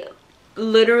 I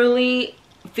literally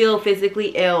feel physically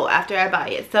ill after I buy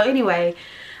it. So anyway,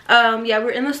 yeah,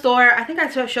 we're in the store. I think I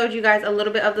showed you guys a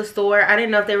little bit of the store. I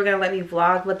didn't know if they were gonna let me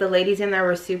vlog, but the ladies in there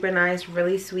were super nice,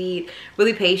 really sweet,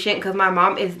 really patient, because my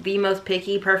mom is the most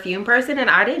picky perfume person and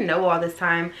I didn't know all this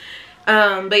time.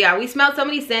 But yeah, we smelled so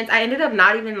many scents. I ended up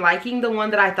not even liking the one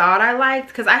that I thought I liked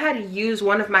because I had used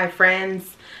one of my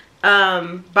friends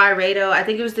Byredo. I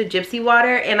think it was the Gypsy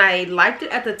Water, and I liked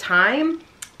it at the time.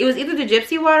 It was either the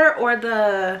Gypsy Water or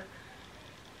the,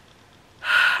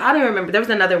 I don't remember, there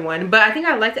was another one, but I think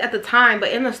I liked it at the time,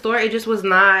 but in the store it just was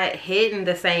not hitting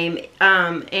the same.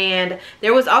 And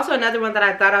there was also another one that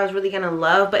I thought I was really gonna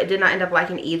love, but it did not end up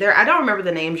liking either. I don't remember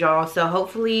the names, y'all, so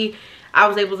hopefully I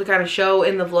was able to kind of show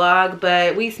in the vlog.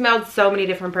 But we smelled so many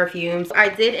different perfumes. I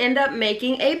did end up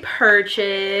making a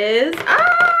purchase.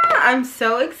 I'm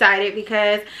so excited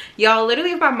because y'all,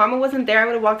 literally if my mama wasn't there I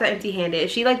would have walked out empty-handed.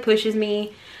 She like pushes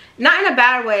me, not in a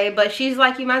bad way, but she's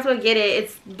like, you might as well get it,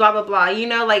 it's blah blah blah, you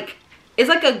know, like it's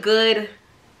like a good,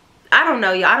 I don't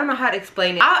know, y'all, I don't know how to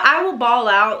explain it. I will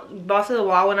balls to the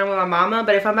wall when I'm with my mama,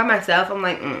 but if I'm by myself I'm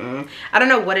like I don't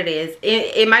know what it is.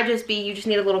 It might just be you just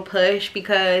need a little push,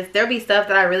 because there'll be stuff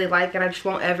that I really like and I just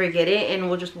won't ever get it and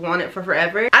will just want it for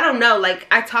forever. I don't know, like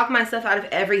I talk myself out of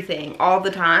everything all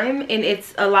the time, and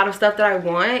it's a lot of stuff that I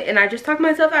want and I just talk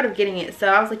myself out of getting it. So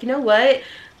I was like, you know what,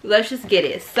 let's just get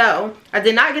it. So I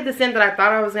did not get the scent that I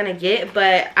thought I was gonna get,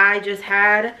 but I just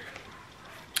had,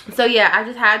 so yeah, I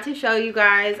just had to show you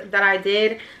guys that I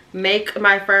did make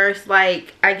my first,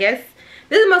 like, I guess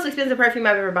this is the most expensive perfume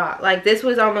I've ever bought. Like this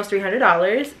was almost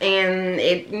 $300, and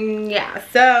it, yeah,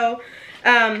 so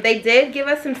they did give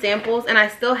us some samples, and I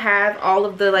still have all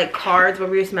of the like cards where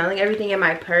we were smelling everything in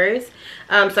my purse.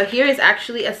 So here is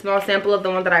actually a small sample of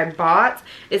the one that I bought.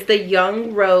 It's the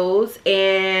Young Rose,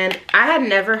 and I had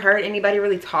never heard anybody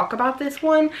really talk about this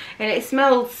one, and it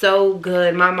smelled so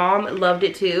good. My mom loved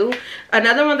it too.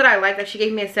 Another one that I liked that she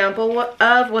gave me a sample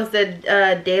of was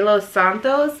the De Los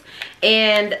Santos,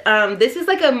 and this is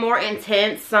like a more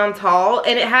intense Santal,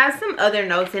 and it has some other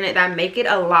notes in it that make it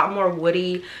a lot more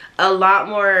woody, a lot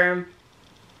more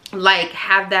like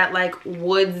have that like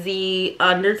woodsy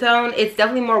undertone. It's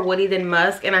definitely more woody than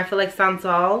musk, and I feel like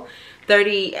Santal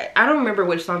 30, I don't remember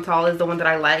which Santal is the one that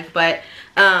I like, but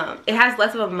it has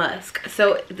less of a musk.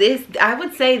 So this, I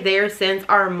would say their scents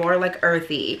are more like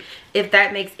earthy, if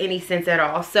that makes any sense at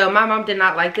all. So my mom did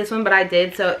not like this one, but I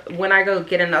did. So when I go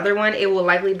get another one, it will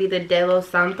likely be the De Los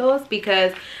Santos,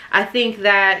 because I think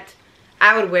that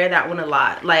I would wear that one a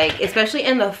lot, like especially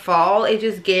in the fall. It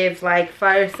just gives like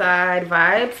fireside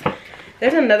vibes.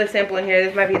 There's another sample in here.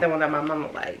 This might be the one that my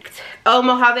mama liked. Oh,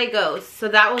 Mojave Ghost. So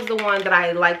that was the one that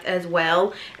I liked as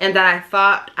well, and that I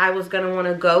thought I was gonna want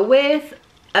to go with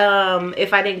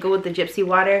if I didn't go with the Gypsy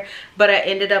Water, but I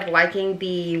ended up liking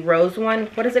the rose one.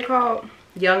 What is it called?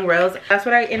 Young Rose. That's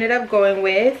what I ended up going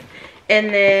with. And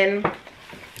then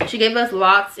she gave us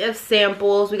lots of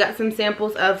samples. We got some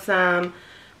samples of some,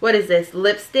 what is this,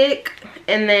 lipstick,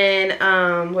 and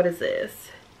then what is this,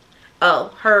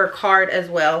 oh, her card as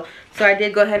well. So I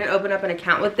did go ahead and open up an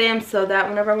account with them, so that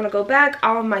whenever I want to go back,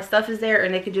 all of my stuff is there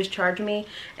and they could just charge me,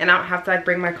 and I don't have to like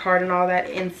bring my card and all that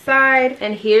inside.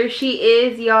 And here she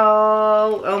is,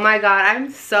 y'all. Oh my god, I'm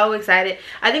so excited.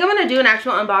 I think I'm gonna do an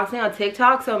actual unboxing on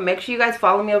TikTok, so make sure you guys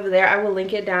follow me over there. I will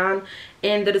link it down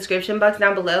in the description box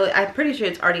down below. I'm pretty sure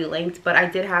it's already linked, but I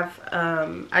did have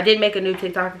I did make a new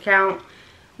TikTok account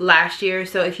last year,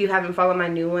 so if you haven't followed my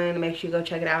new one, make sure you go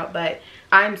check it out. But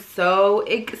I'm so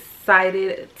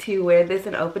excited to wear this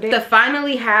and open it, to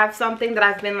finally have something that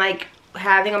I've been like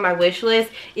having on my wish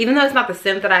list. Even though it's not the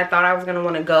scent that I thought I was gonna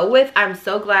want to go with, I'm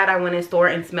so glad I went in store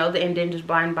and smelled it and didn't just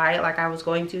blind buy it like I was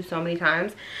going to so many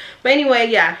times. But anyway,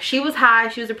 yeah, she was high,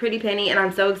 she was a pretty penny, and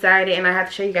I'm so excited, and I have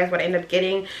to show you guys what I ended up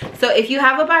getting. So if you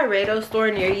have a Byredo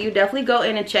store near you, definitely go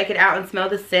in and check it out and smell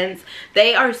the scents.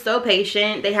 They are so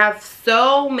patient. They have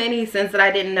so many scents that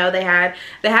I didn't know they had.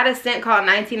 They had a scent called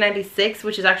 1996,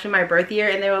 which is actually my birth year,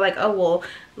 and they were like, oh well,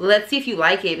 let's see if you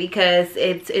like it, because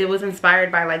it was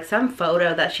inspired by like some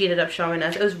photo that she ended up showing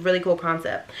us. It was a really cool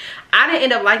concept. I didn't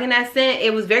end up liking that scent.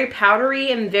 It was very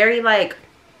powdery and very like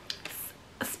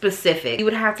specific. You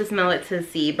would have to smell it to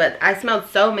see, but I smelled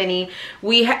so many.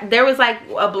 There was like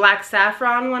a black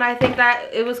saffron one, I think that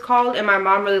it was called, and my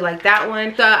mom really liked that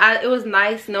one. So it was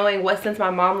nice knowing what scents my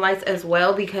mom likes as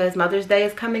well, because Mother's Day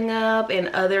is coming up and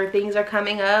other things are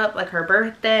coming up, like her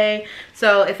birthday.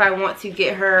 So if I want to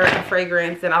get her a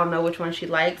fragrance, then I'll know which one she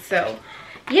likes. So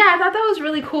yeah, I thought that was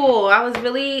really cool. I was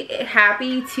really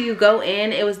happy to go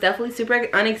in. It was definitely super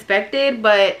unexpected,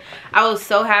 but I was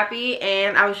so happy,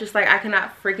 and I was just like, I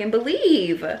cannot freaking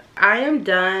believe. I am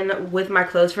done with my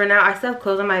clothes for now. I still have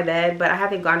clothes on my bed, but I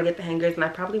haven't gone to get the hangers, and I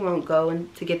probably won't go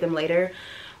to get them later.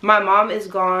 My mom is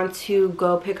gone to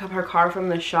go pick up her car from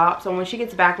the shop, so when she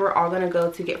gets back, we're all gonna go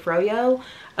to get froyo.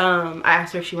 I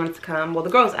asked her if she wanted to come. Well, the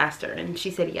girls asked her, and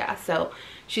she said yeah. So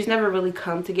she's never really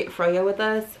come to get froyo with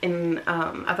us, and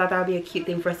I thought that would be a cute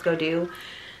thing for us to go do,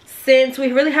 since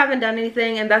we really haven't done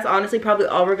anything, and that's honestly probably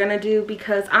all we're gonna do,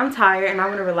 because I'm tired and I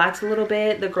want to relax a little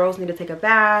bit. The girls need to take a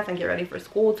bath and get ready for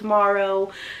school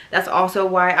tomorrow. That's also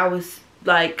why I was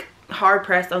like hard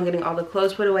pressed on getting all the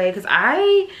clothes put away, because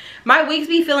my weeks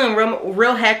be feeling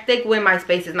real hectic when my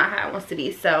space is not how it wants to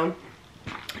be. So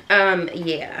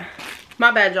yeah,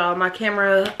 my bad y'all. My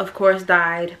camera of course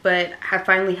died, but I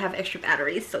finally have extra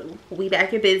batteries, so we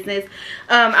back in business.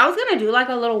 I was gonna do like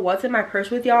a little what's in my purse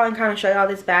with y'all and kind of show y'all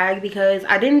this bag, because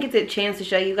I didn't get the chance to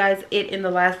show you guys it in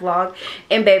the last vlog,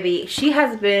 and baby, she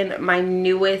has been my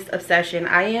newest obsession.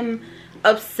 I am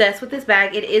obsessed with this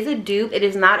bag. It is a dupe. It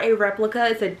is not a replica,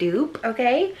 it's a dupe.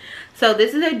 Okay, so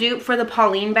this is a dupe for the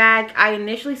Pauline bag. I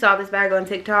initially saw this bag on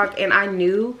TikTok, and I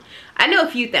knew a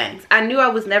few things. I knew I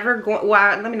was never going,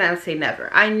 well, let me not say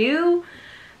never. I knew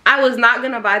I was not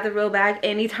gonna buy the real bag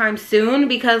anytime soon,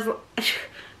 because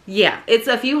yeah, it's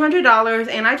a few $100s,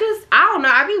 and I don't know,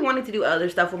 I be wanting to do other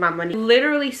stuff with my money.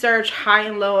 Literally search high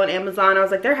and low on Amazon. I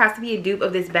was like, there has to be a dupe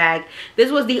of this bag.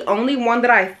 This was the only one that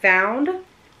I found.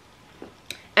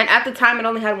 And at the time, it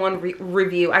only had one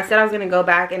review. I said I was going to go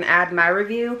back and add my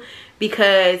review,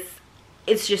 because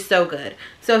it's just so good.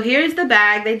 So here's the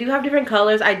bag. They do have different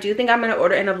colors. I do think I'm going to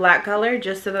order in a black color,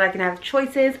 just so that I can have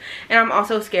choices. And I'm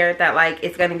also scared that like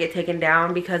it's going to get taken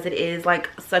down, because it is like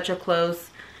such a close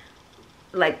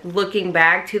like looking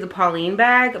bag to the Pauline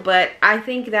bag. But I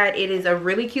think that it is a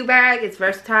really cute bag. It's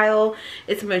versatile,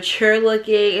 it's mature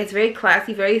looking, it's very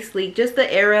classy, very sleek, just the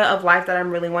era of life that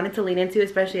I'm really wanting to lean into,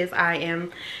 especially as I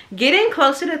am getting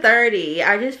closer to 30.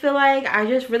 I just feel like I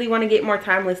just really want to get more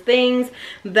timeless things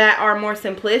that are more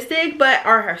simplistic but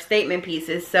are her statement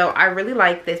pieces. So I really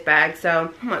like this bag.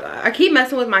 So oh my god, I keep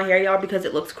messing with my hair y'all, because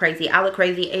it looks crazy. I look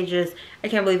crazy. I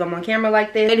can't believe I'm on camera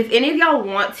like this. And if any of y'all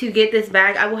want to get this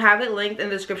bag, I will have it linked in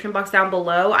the description box down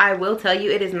below. I will tell you,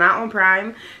 it is not on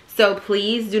Prime, so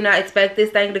please do not expect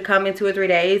this thing to come in 2 or 3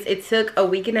 days. It took a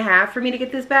week and a half for me to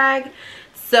get this bag,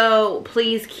 so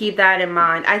please keep that in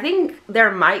mind. I think there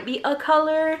might be a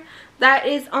color that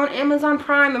is on Amazon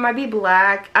Prime. It might be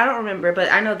black, I don't remember,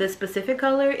 but I know this specific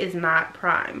color is not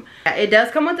Prime. It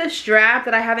does come with a strap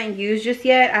that I haven't used just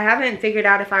yet. I haven't figured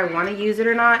out if I want to use it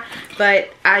or not, but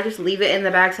I just leave it in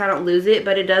the bag so I don't lose it.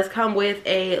 But it does come with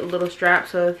a little strap,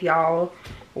 so if y'all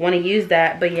want to use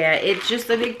that. But yeah, it's just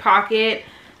a big pocket.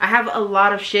 I have a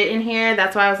lot of shit in here.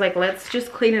 That's why I was like, let's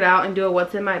just clean it out and do a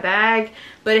what's in my bag.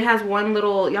 But it has one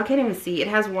little, y'all can't even see, it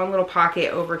has one little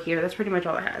pocket over here. That's pretty much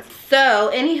all it has. So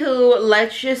anywho,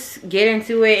 let's just get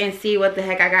into it and see what the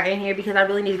heck I got in here, because I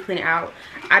really need to clean it out.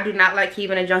 I do not like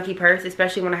keeping a junky purse,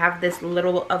 especially when I have this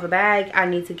little of a bag. I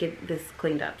need to get this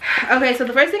cleaned up. Okay, so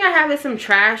the first thing I have is some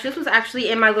trash. This was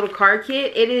actually in my little card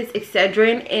kit. It is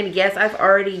Excedrin, and yes, I've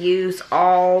already used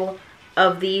all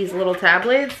of these little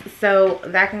tablets, so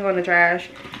that can go in the trash.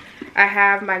 I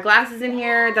have my glasses in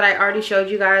here that I already showed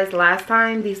you guys last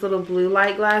time, these little blue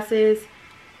light glasses.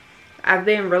 I've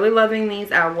been really loving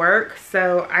these at work,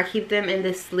 so I keep them in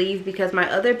this sleeve, because my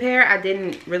other pair I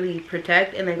didn't really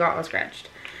protect and they got all scratched.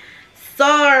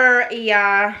 Sorry,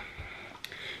 yeah.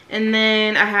 And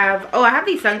then I have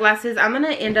these sunglasses. I'm gonna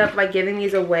end up like giving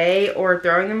these away or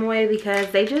throwing them away,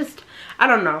 because they just, I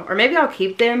don't know, or maybe I'll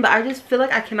keep them, but I just feel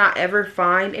like I cannot ever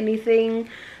find anything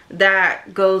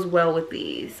that goes well with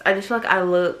these. I just feel like I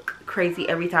look crazy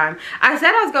every time. I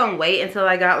said I was gonna wait until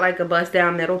I got like a bust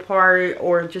down middle part,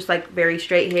 or just like very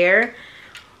straight hair,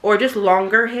 or just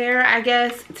longer hair, I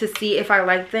guess, to see if I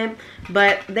like them.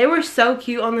 But they were so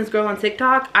cute on this girl on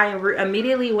TikTok. I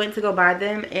immediately went to go buy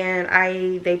them,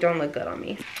 and they don't look good on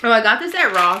me. Oh, I got this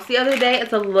at Ross the other day.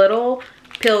 It's a little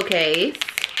pill case,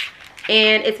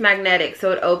 and it's magnetic,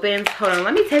 so it opens. Hold on,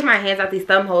 let me take my hands out these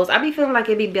thumb holes. I be feeling like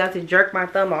it'd be about to jerk my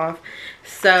thumb off.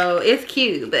 So it's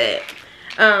cute, but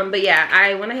yeah,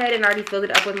 I went ahead and already filled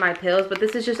it up with my pills, but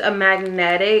this is just a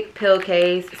magnetic pill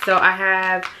case. So I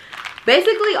have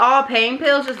basically all pain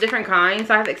pills, just different kinds.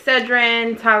 So I have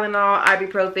Excedrin, Tylenol,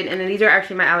 ibuprofen, and then these are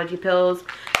actually my allergy pills.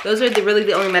 Those are really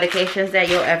the only medications that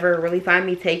you'll ever really find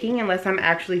me taking unless I'm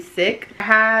actually sick. I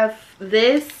have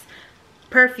this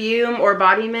perfume or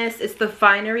body mist. It's the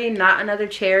Finery Not Another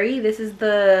Cherry. This is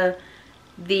the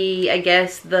I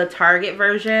guess the Target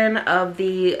version of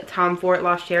the Tom Ford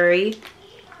Lost Cherry.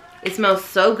 It smells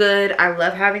so good. I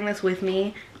love having this with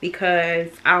me because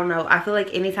I don't know, I feel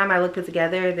like anytime I look put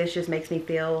together, this just makes me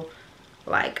feel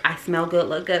like I smell good,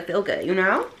 look good, feel good, you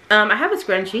know. I have a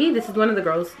scrunchie. This is one of the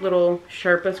girls' little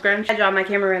Sherpa scrunchies. I dropped my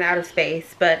camera, ran out of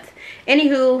space, but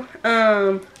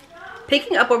anywho,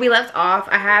 picking up where we left off,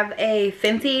 I have a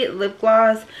Fenty lip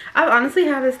gloss. I've honestly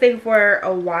had this thing for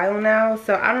a while now,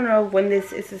 so I don't know when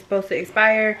this is supposed to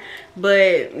expire,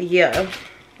 but yeah.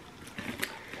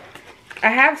 I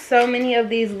have so many of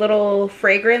these little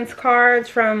fragrance cards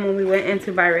from when we went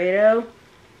into Byredo.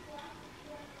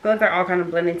 I feel like they're all kind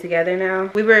of blending together now.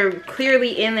 We were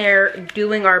clearly in there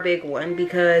doing our big one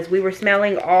because we were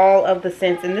smelling all of the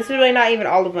scents, and this is really not even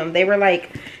all of them. They were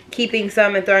like keeping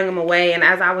some and throwing them away, and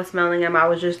as I was smelling them, I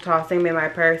was just tossing them in my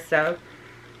purse. So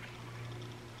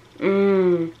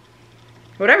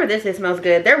whatever this is smells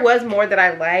good. There was more that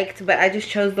I liked, but I just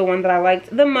chose the one that I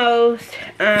liked the most.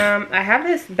 I have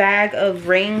this bag of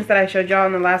rings that I showed y'all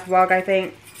in the last vlog, I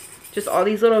think. Just all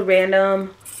these little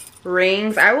random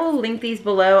rings. I will link these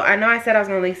below. I know I said I was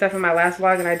going to link stuff in my last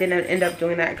vlog, and I didn't end up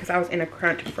doing that because I was in a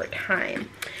crunch for time.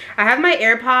 I have my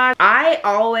AirPods. I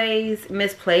always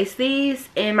misplace these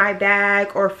in my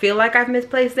bag or feel like I've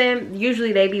misplaced them.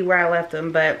 Usually they be where I left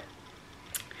them, but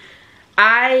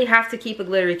I have to keep a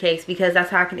glittery case because that's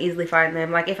how I can easily find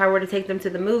them. Like if I were to take them to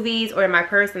the movies or in my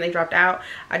purse and they dropped out,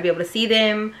 I'd be able to see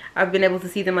them. I've been able to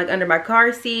see them like under my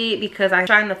car seat because I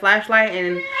shine the flashlight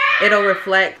and it'll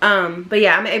reflect. But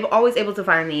yeah, I'm always able to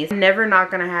find these. I'm never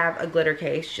not gonna have a glitter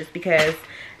case just because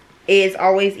it's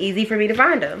always easy for me to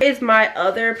find them. Here's my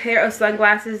other pair of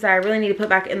sunglasses that I really need to put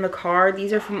back in the car.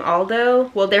 These are from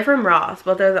Aldo. Well, they're from Ross,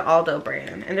 but they're the Aldo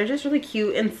brand. And they're just really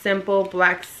cute and simple.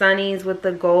 Black sunnies with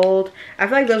the gold. I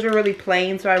feel like those were really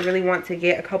plain, so I really want to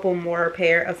get a couple more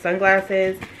pair of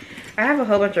sunglasses. I have a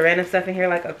whole bunch of random stuff in here,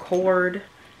 like a cord.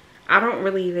 I don't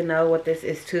really even know what this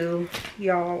is to,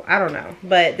 y'all. I don't know.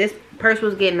 But this purse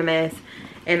was getting a mess,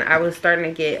 and I was starting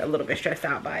to get a little bit stressed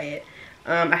out by it.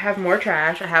 I have more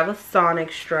trash. I have a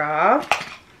Sonic straw.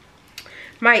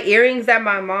 My earrings that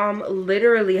my mom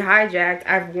literally hijacked.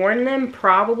 I've worn them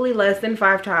probably less than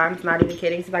 5 times, not even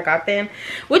kidding, since I got them,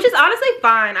 which is honestly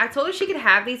fine. I told her she could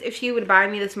have these if she would buy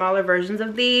me the smaller versions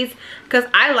of these, because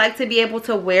I like to be able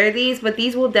to wear these, but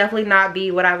these will definitely not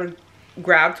be what I would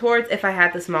grab towards if I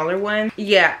had the smaller ones.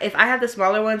 Yeah, if I had the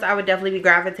smaller ones, I would definitely be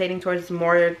gravitating towards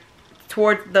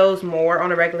those more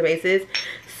on a regular basis.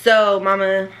 So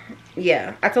mama,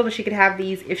 yeah, I told her she could have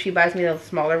these if she buys me those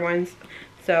smaller ones.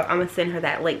 So I'm gonna send her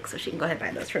that link so she can go ahead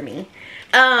and buy those for me.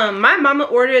 My mama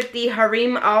ordered the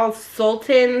Harim Al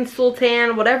Sultan,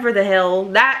 whatever the hell,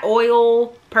 that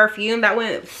oil perfume that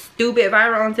went stupid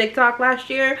viral on TikTok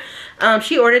last year.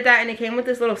 She ordered that and it came with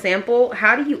this little sample.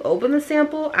 How do you open the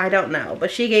sample? I don't know, but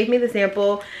she gave me the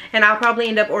sample, and I'll probably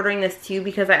end up ordering this too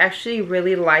because I actually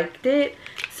really liked it.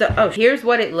 So, oh, here's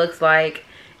what it looks like.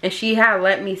 And she had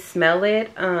let me smell it.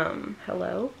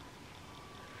 Hello?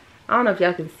 I don't know if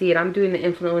y'all can see it. I'm doing the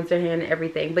influencer hand and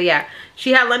everything. But yeah,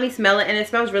 she had let me smell it and it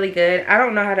smells really good. I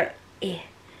don't know how to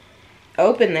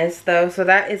open this though. So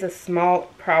that is a small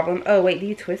problem. Oh, wait, do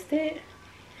you twist it?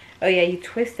 Oh yeah, you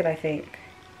twist it, I think.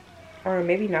 Or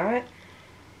maybe not.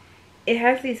 It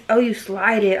has these, oh, you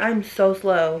slide it. I'm so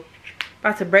slow.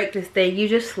 About to break this thing. You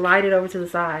just slide it over to the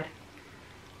side.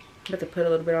 I'm about to put a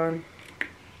little bit on.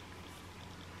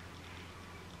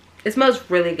 It smells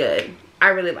really good. I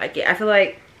really like it. I feel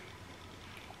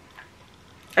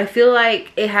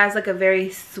like it has like a very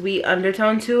sweet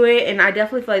undertone to it, and I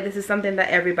definitely feel like this is something that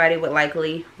everybody would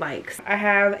likely like. I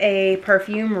have a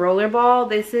perfume rollerball.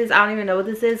 This is, I don't even know what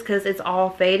this is because it's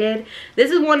all faded. This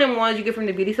is one of the ones you get from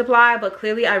the beauty supply, but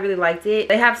clearly I really liked it.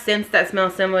 They have scents that smell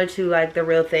similar to like the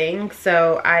real thing,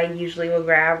 so I usually will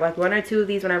grab like 1 or 2 of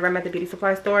these whenever I'm at the beauty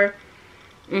supply store.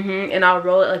 And I'll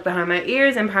roll it like behind my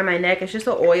ears and behind my neck. It's just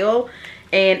an oil,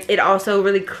 and it also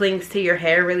really clings to your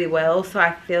hair really well, so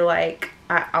I feel like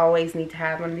I always need to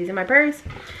have one of these in my purse.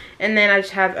 And then I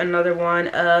just have another one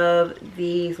of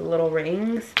these little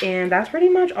rings, and that's pretty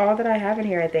much all that I have in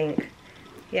here, I think.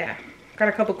 Yeah, Got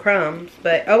a couple crumbs,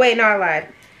 but oh wait, no, I lied.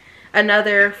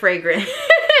 Another fragrance.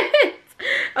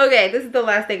 Okay, this is the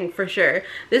last thing for sure.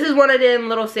 This is one of them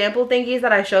little sample thingies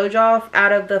that I showed y'all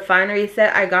out of the finery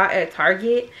set I got at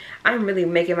Target. I'm really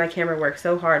making my camera work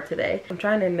so hard today. I'm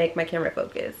trying to make my camera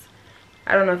focus.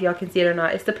 I don't know if y'all can see it or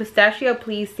not. It's the Pistachio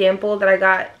Please sample that I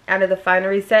got out of the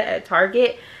finery set at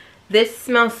Target. This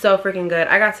smells so freaking good.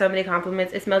 I got so many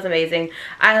compliments. It smells amazing.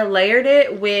 I layered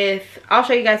it with, I'll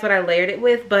show you guys what I layered it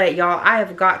with, but y'all, I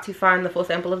have got to find the full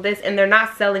sample of this, and they're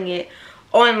not selling it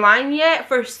online yet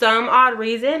for some odd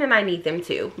reason, and I need them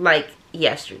to, like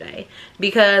yesterday,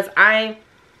 because I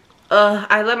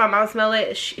let my mom smell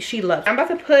it. She loves it. I'm about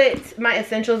to put my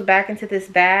essentials back into this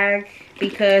bag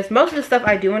because most of the stuff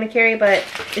I do want to carry, but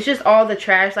it's just all the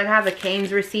trash. Like I have a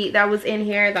Cane's receipt that was in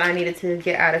here that I needed to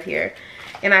get out of here,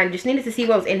 and I just needed to see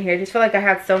what was in here. I just feel like I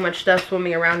had so much stuff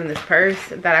swimming around in this purse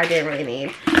that I didn't really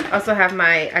need. I also have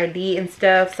my ID and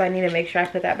stuff, so I need to make sure I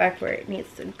put that back where it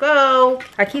needs to go.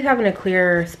 I keep having to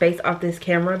clear space off this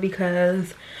camera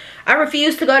because I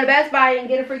refuse to go to Best Buy and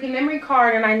get a freaking memory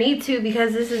card, and I need to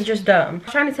because this is just dumb.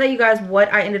 I'm trying to tell you guys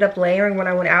what I ended up layering when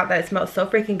I went out that it smelled so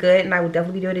freaking good, and I would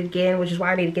definitely do it again, which is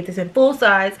why I need to get this in full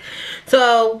size.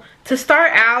 So to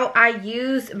start out, I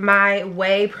use my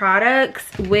Way products,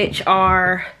 which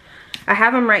are, I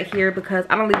have them right here because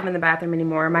I don't leave them in the bathroom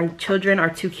anymore. My children are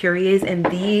too curious, and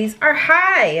these are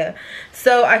high.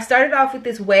 So I started off with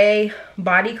this Way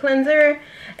body cleanser,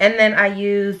 and then I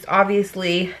used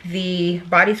obviously the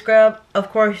body scrub, of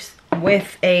course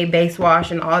with a base wash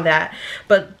and all that,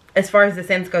 but as far as the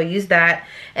scents go, use that.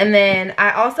 And then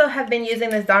I also have been using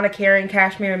this Donna Karan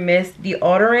Cashmere Mist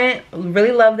deodorant.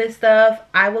 Really love this stuff.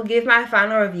 I will give my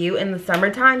final review in the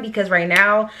summertime because right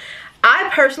now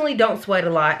I personally don't sweat a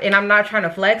lot, and I'm not trying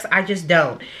to flex, I just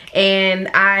don't. And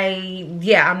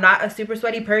I'm not a super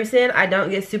sweaty person. I don't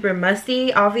get super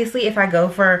musty. Obviously, if I go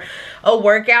for a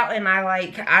workout and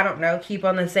I don't know, keep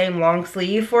on the same long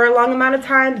sleeve for a long amount of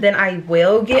time, then I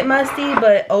will get musty.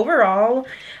 But overall,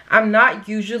 I'm not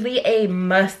usually a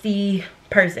musty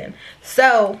person.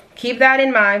 So keep that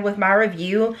in mind with my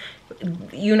review.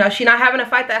 You know, she's not having to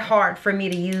fight that hard for me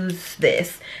to use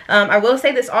this. I will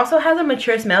say this also has a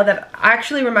mature smell that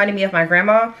actually reminded me of my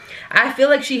grandma. I feel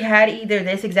like she had either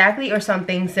this exactly or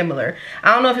something similar.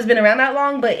 I don't know if it's been around that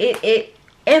long, but it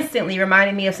instantly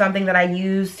reminded me of something that I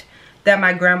used that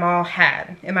my grandma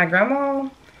had. And my grandma,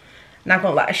 not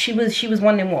gonna lie, she was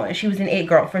one in one. She was an it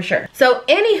girl for sure. So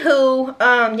anywho,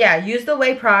 yeah, use the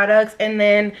Way products. And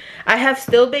then I have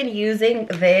still been using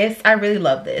this. I really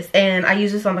love this, and I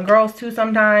use this on the girls too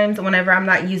sometimes. Whenever I'm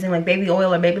not using like baby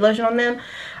oil or baby lotion on them,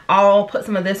 I'll put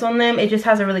some of this on them. It just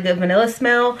has a really good vanilla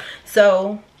smell.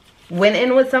 So went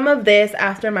in with some of this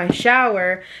after my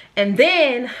shower, and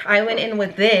then I went in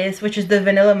with this, which is the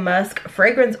Vanilla Musk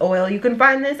fragrance oil. You can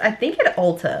find this, I think, at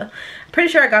Ulta. Pretty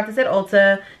sure I got this at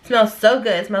Ulta. It smells so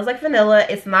good. It smells like vanilla.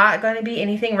 It's not going to be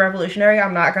anything revolutionary,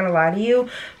 I'm not going to lie to you,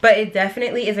 but it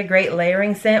definitely is a great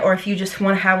layering scent. Or if you just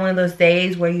want to have one of those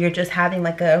days where you're just having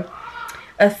like a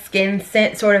skin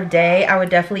scent sort of day, I would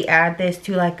definitely add this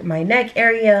to like my neck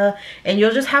area, and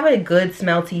you'll just have a good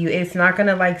smell to you. It's not going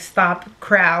to like stop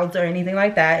crowds or anything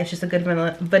like that. It's just a good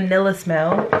vanilla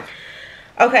smell.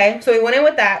 Okay, so we went in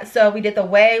with that. So we did the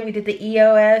Way, we did the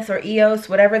EOS or EOS,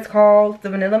 whatever it's called, the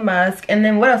Vanilla Musk. And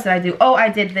then what else did I do? Oh, I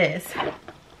did this.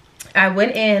 I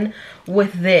went in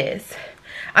with this.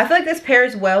 I feel like this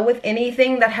pairs well with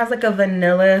anything that has like a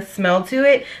vanilla smell to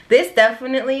it. This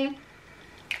definitely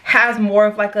has more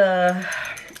of like a,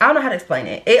 I don't know how to explain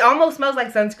it. It almost smells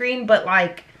like sunscreen, but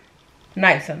like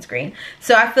nice sunscreen.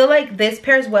 So I feel like this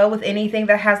pairs well with anything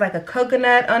that has like a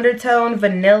coconut undertone,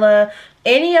 vanilla,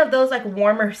 any of those like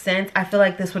warmer scents. I feel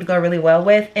like this would go really well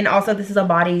with. And also this is a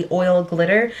body oil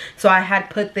glitter, so I had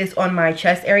put this on my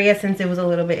chest area since it was a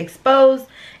little bit exposed.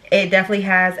 It definitely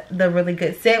has the really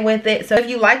good scent with it. So if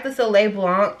you like the Soleil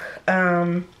Blanc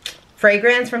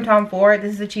fragrance from Tom Ford,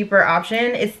 this is a cheaper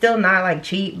option. It's still not like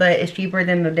cheap, but it's cheaper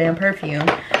than the damn perfume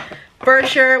for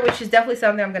sure, which is definitely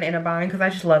something I'm gonna end up buying because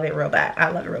I just love it real bad. I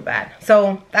love it real bad.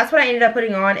 So that's what I ended up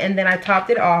putting on, and then I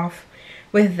topped it off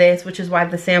with this, which is why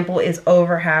the sample is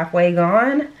over halfway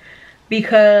gone,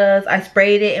 because I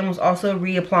sprayed it and was also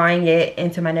reapplying it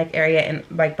into my neck area and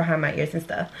like behind my ears and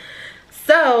stuff.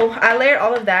 So I layered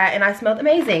all of that, and I smelled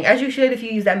amazing, as you should if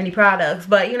you use that many products.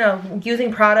 But you know,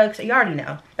 using products you already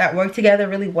know that work together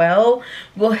really well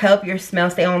will help your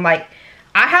smell stay on. Like,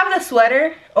 I have the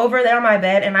sweater over there on my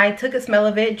bed, and I took a smell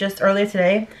of it just earlier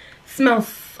today. Smells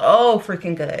so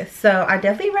freaking good. So I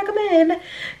definitely recommend,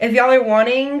 if y'all are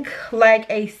wanting like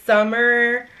a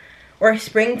summer or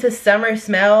spring to summer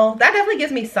smell. That definitely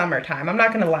gives me summertime, I'm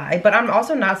not gonna lie. But I'm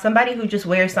also not somebody who just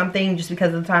wears something just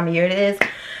because of the time of year it is.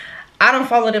 I don't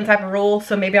follow them type of rules,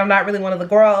 so maybe I'm not really one of the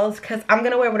girls, because I'm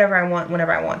gonna wear whatever I want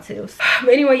whenever I want to. But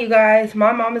anyway, you guys,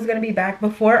 my mom is gonna be back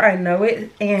before I know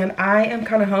it, and I am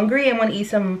kind of hungry and want to eat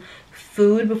some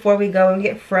food before we go and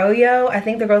get froyo. I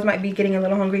think the girls might be getting a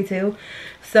little hungry too.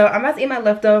 So I'm about to eat my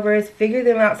leftovers, figure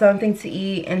them out something to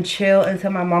eat, and chill until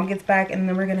my mom gets back, and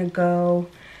then we're gonna go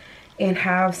and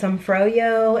have some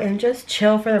froyo and just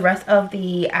chill for the rest of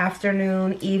the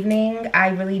afternoon, evening. I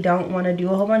really don't want to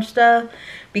do a whole bunch of stuff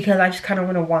because I just kind of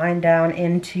want to wind down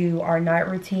into our night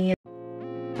routine.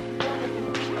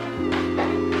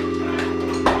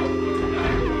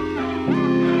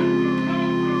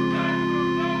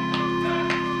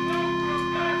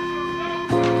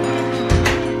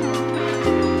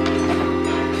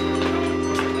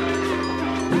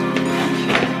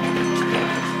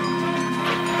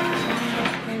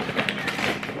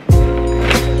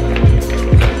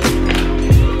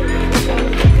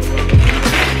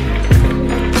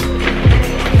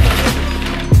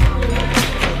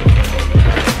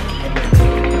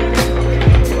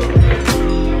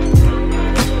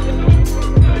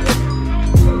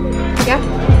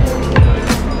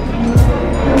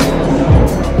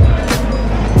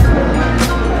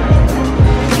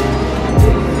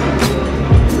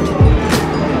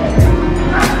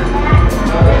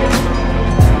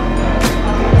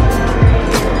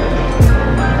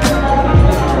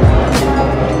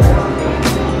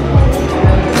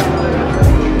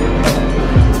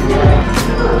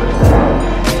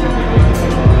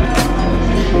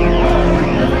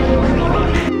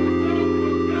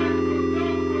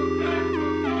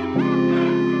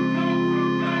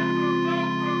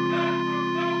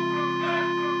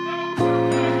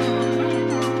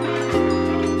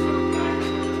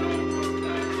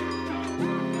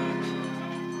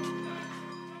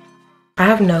 I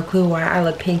have no clue why I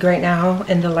look pink right now,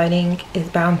 and the lighting is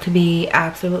bound to be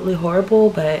absolutely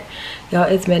horrible, but y'all,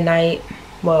 it's midnight.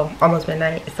 Well, almost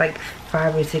midnight. It's like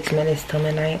 5 or 6 minutes till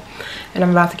midnight, and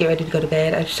I'm about to get ready to go to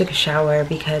bed. I just took a shower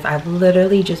because I've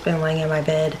literally just been laying in my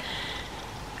bed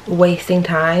wasting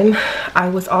time. I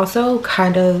was also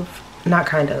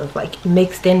like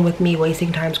mixed in with me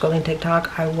wasting time scrolling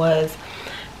TikTok. I was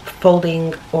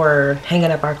folding or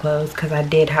hanging up our clothes because I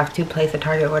did have to place a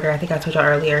Target order. I think I told y'all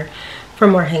earlier, for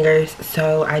more hangers.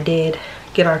 So I did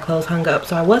get our clothes hung up,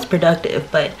 so I was productive,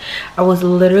 but I was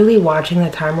literally watching the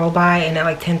time roll by, and at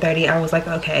like 10:30 I was like,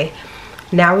 okay,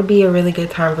 now would be a really good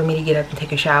time for me to get up and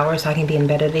take a shower so I can be in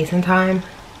bed at a decent time.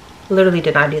 Literally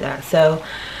did not do that. So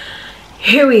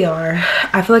here we are.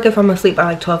 I feel like if I'm asleep by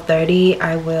like 12:30,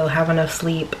 I will have enough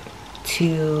sleep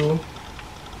to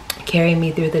carry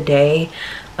me through the day.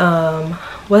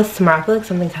 What's tomorrow? I feel like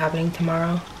something's happening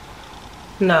tomorrow.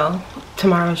 No,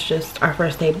 tomorrow's just our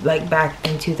first day like back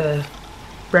into the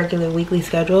regular weekly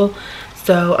schedule.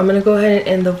 So I'm gonna go ahead and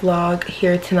end the vlog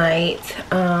here tonight,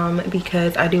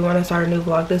 because I do want to start a new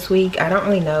vlog this week. I don't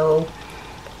really know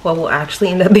what will actually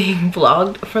end up being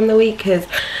vlogged from the week, because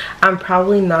I'm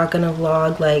probably not gonna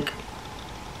vlog like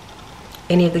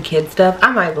any of the kids stuff.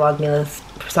 I might vlog Mila's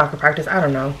soccer practice, I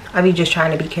don't know. I'll be just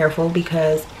trying to be careful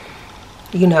because,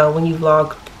 you know, when you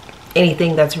vlog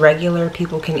anything that's regular,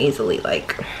 people can easily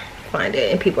like find it,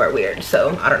 and people are weird.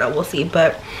 So I don't know, we'll see.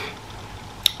 But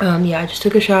yeah, I just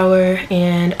took a shower,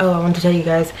 and oh, I wanted to tell you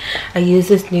guys, I use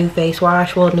this new face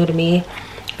wash. Well, new to me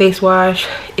face wash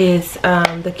is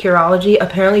the Curology.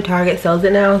 Apparently Target sells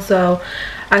it now, so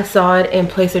I saw it and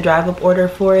placed a drive up order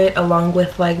for it along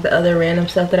with like the other random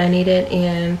stuff that I needed.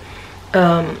 And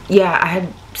yeah, I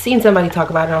had seen somebody talk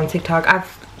about it on TikTok.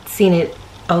 I've seen it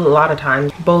a lot of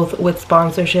times, both with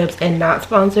sponsorships and not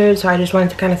sponsored, so I just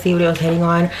wanted to kind of see what it was hitting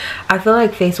on. I feel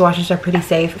like face washes are pretty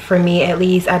safe, for me at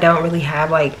least. I don't really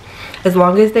have like, as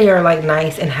long as they are like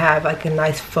nice and have like a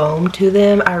nice foam to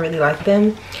them, I really like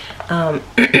them.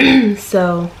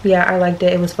 So yeah, I liked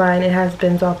it. It was fine. It has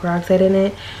benzoyl peroxide in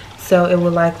it, so it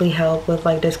will likely help with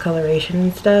like discoloration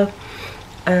and stuff.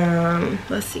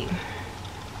 Let's see,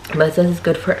 but it says it's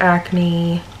good for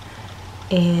acne,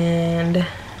 and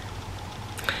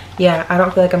yeah, I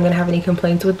don't feel like I'm gonna have any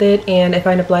complaints with it. And if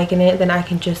I end up liking it, then I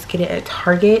can just get it at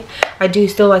Target. I do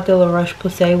still like the La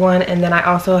Roche-Posay one, and then I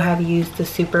also have used the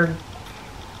Super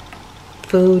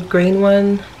Food green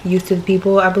one, Used to the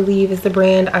People, I believe is the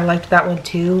brand. I liked that one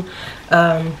too.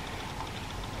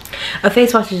 A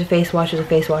face wash is a face wash is a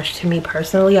face wash to me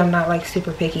personally. I'm not like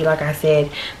super picky, like I said.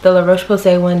 The La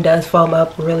Roche-Posay one does foam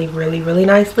up really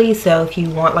nicely, so if you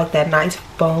want like that nice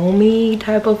foamy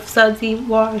type of sudsy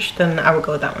wash, then I would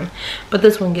go with that one. But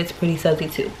this one gets pretty sudsy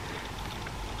too.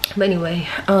 But anyway,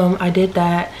 I did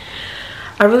that.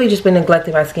 I really just been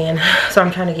neglecting my skin, so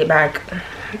I'm trying to get back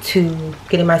to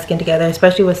getting my skin together,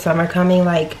 especially with summer coming.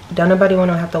 Like, don't nobody want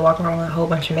to have to walk around with a whole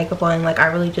bunch of makeup on. Like, I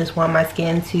really just want my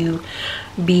skin to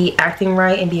be acting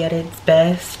right and be at its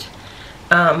best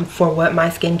for what my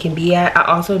skin can be at. I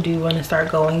also do want to start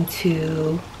going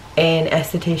to an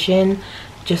esthetician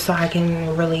just so I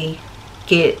can really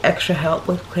get extra help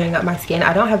with clearing up my skin.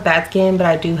 I don't have bad skin, but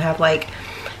I do have like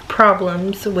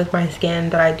problems with my skin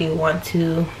that I do want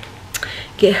to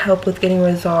get help with getting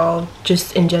resolved,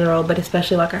 just in general, but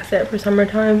especially like I said for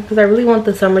summertime, because I really want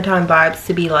the summertime vibes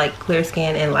to be like clear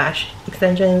skin and lash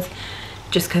extensions,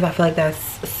 just because I feel like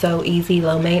that's so easy,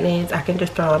 low maintenance. I can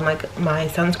just throw on like my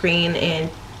sunscreen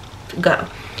and go.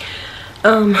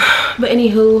 But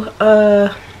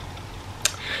anywho,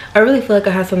 I really feel like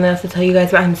I have something else to tell you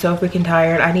guys, but I'm so freaking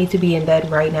tired. I need to be in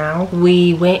bed right now.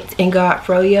 We went and got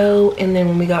froyo, and then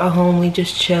when we got home we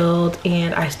just chilled,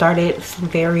 and I started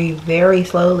very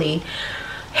slowly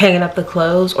hanging up the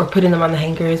clothes or putting them on the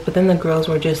hangers, but then the girls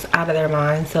were just out of their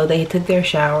minds, so they took their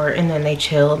shower and then they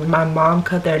chilled. My mom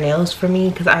cut their nails for me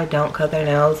because I don't cut their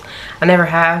nails. I never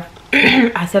have.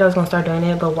 I said I was gonna start doing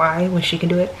it, but why when she can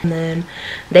do it? And then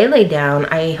they laid down.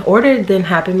 I ordered them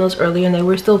Happy Meals earlier and they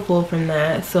were still full from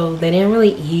that, so they didn't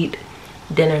really eat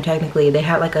dinner technically. They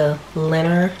had like a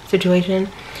dinner situation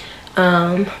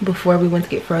before we went to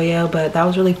get froyo, but that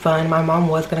was really fun. My mom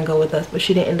was gonna go with us, but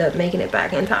she didn't end up making it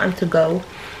back in time to go,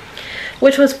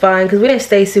 which was fine because we didn't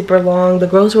stay super long. The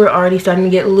girls were already starting to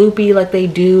get loopy like they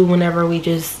do whenever we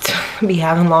just be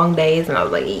having long days, and I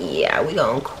was like, yeah, we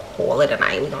gonna call it a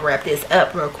night. We're gonna wrap this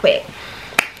up real quick.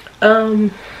 Yeah,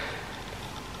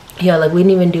 like we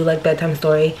didn't even do like bedtime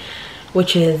story,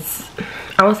 which is,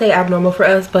 I won't say abnormal for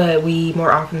us, but we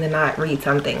more often than not read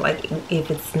something. Like if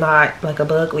it's not like a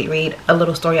book, we read a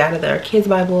little story out of their kids'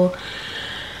 Bible.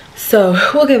 So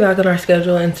we'll get back on our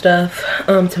schedule and stuff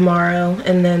tomorrow,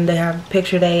 and then they have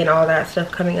picture day and all that stuff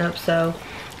coming up. So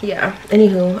yeah,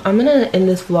 anywho, I'm gonna end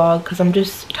this vlog because I'm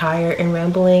just tired and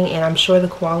rambling, and I'm sure the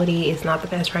quality is not the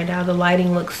best right now. The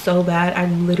lighting looks so bad. I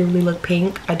literally look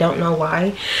pink. I don't know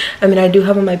why. I mean, I do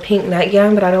have on my pink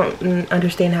nightgown, but I don't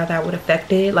understand how that would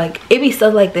affect it. Like, it'd be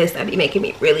stuff like this that be making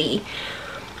me really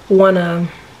wanna,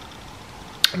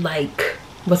 like,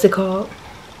 what's it called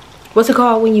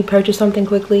when you purchase something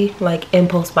quickly? Like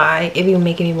impulse buy. It be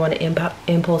making me want to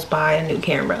impulse buy a new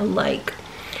camera. Like,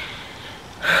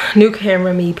 new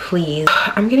camera me, please.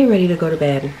 I'm getting ready to go to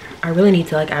bed. I really need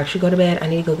to like actually go to bed. I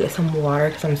need to go get some water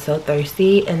because I'm so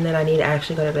thirsty, and then I need to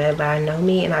actually go to bed. But I know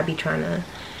me, and I be trying to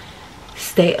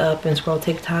stay up and scroll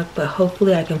TikTok, but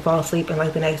hopefully I can fall asleep in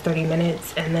like the next 30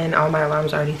 minutes, and then all my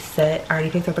alarms already set. I already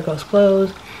picked up the girls'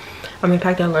 clothes. I'm gonna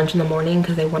pack their lunch in the morning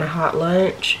because they want a hot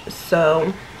lunch.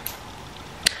 So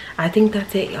I think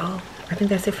that's it, y'all. I think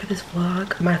that's it for this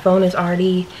vlog. My phone is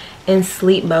already in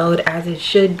sleep mode, as it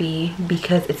should be,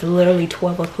 because it's literally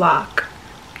 12 o'clock,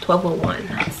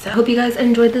 12:01. So I hope you guys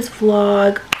enjoyed this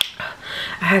vlog.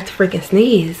 I have to freaking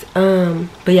sneeze.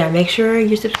 But yeah, make sure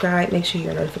you're subscribed, make sure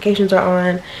your notifications are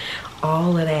on,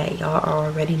 all of that y'all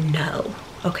already know.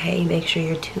 Okay, make sure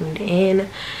you're tuned in.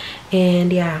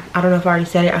 And yeah, I don't know if I already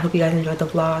said it. I hope you guys enjoyed the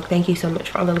vlog. Thank you so much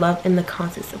for all the love and the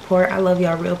constant support. I love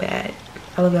y'all real bad.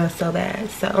 I love y'all so bad.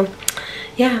 So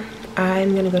yeah,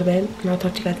 I'm gonna go to bed, and I'll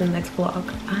talk to you guys in the next vlog.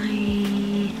 Bye.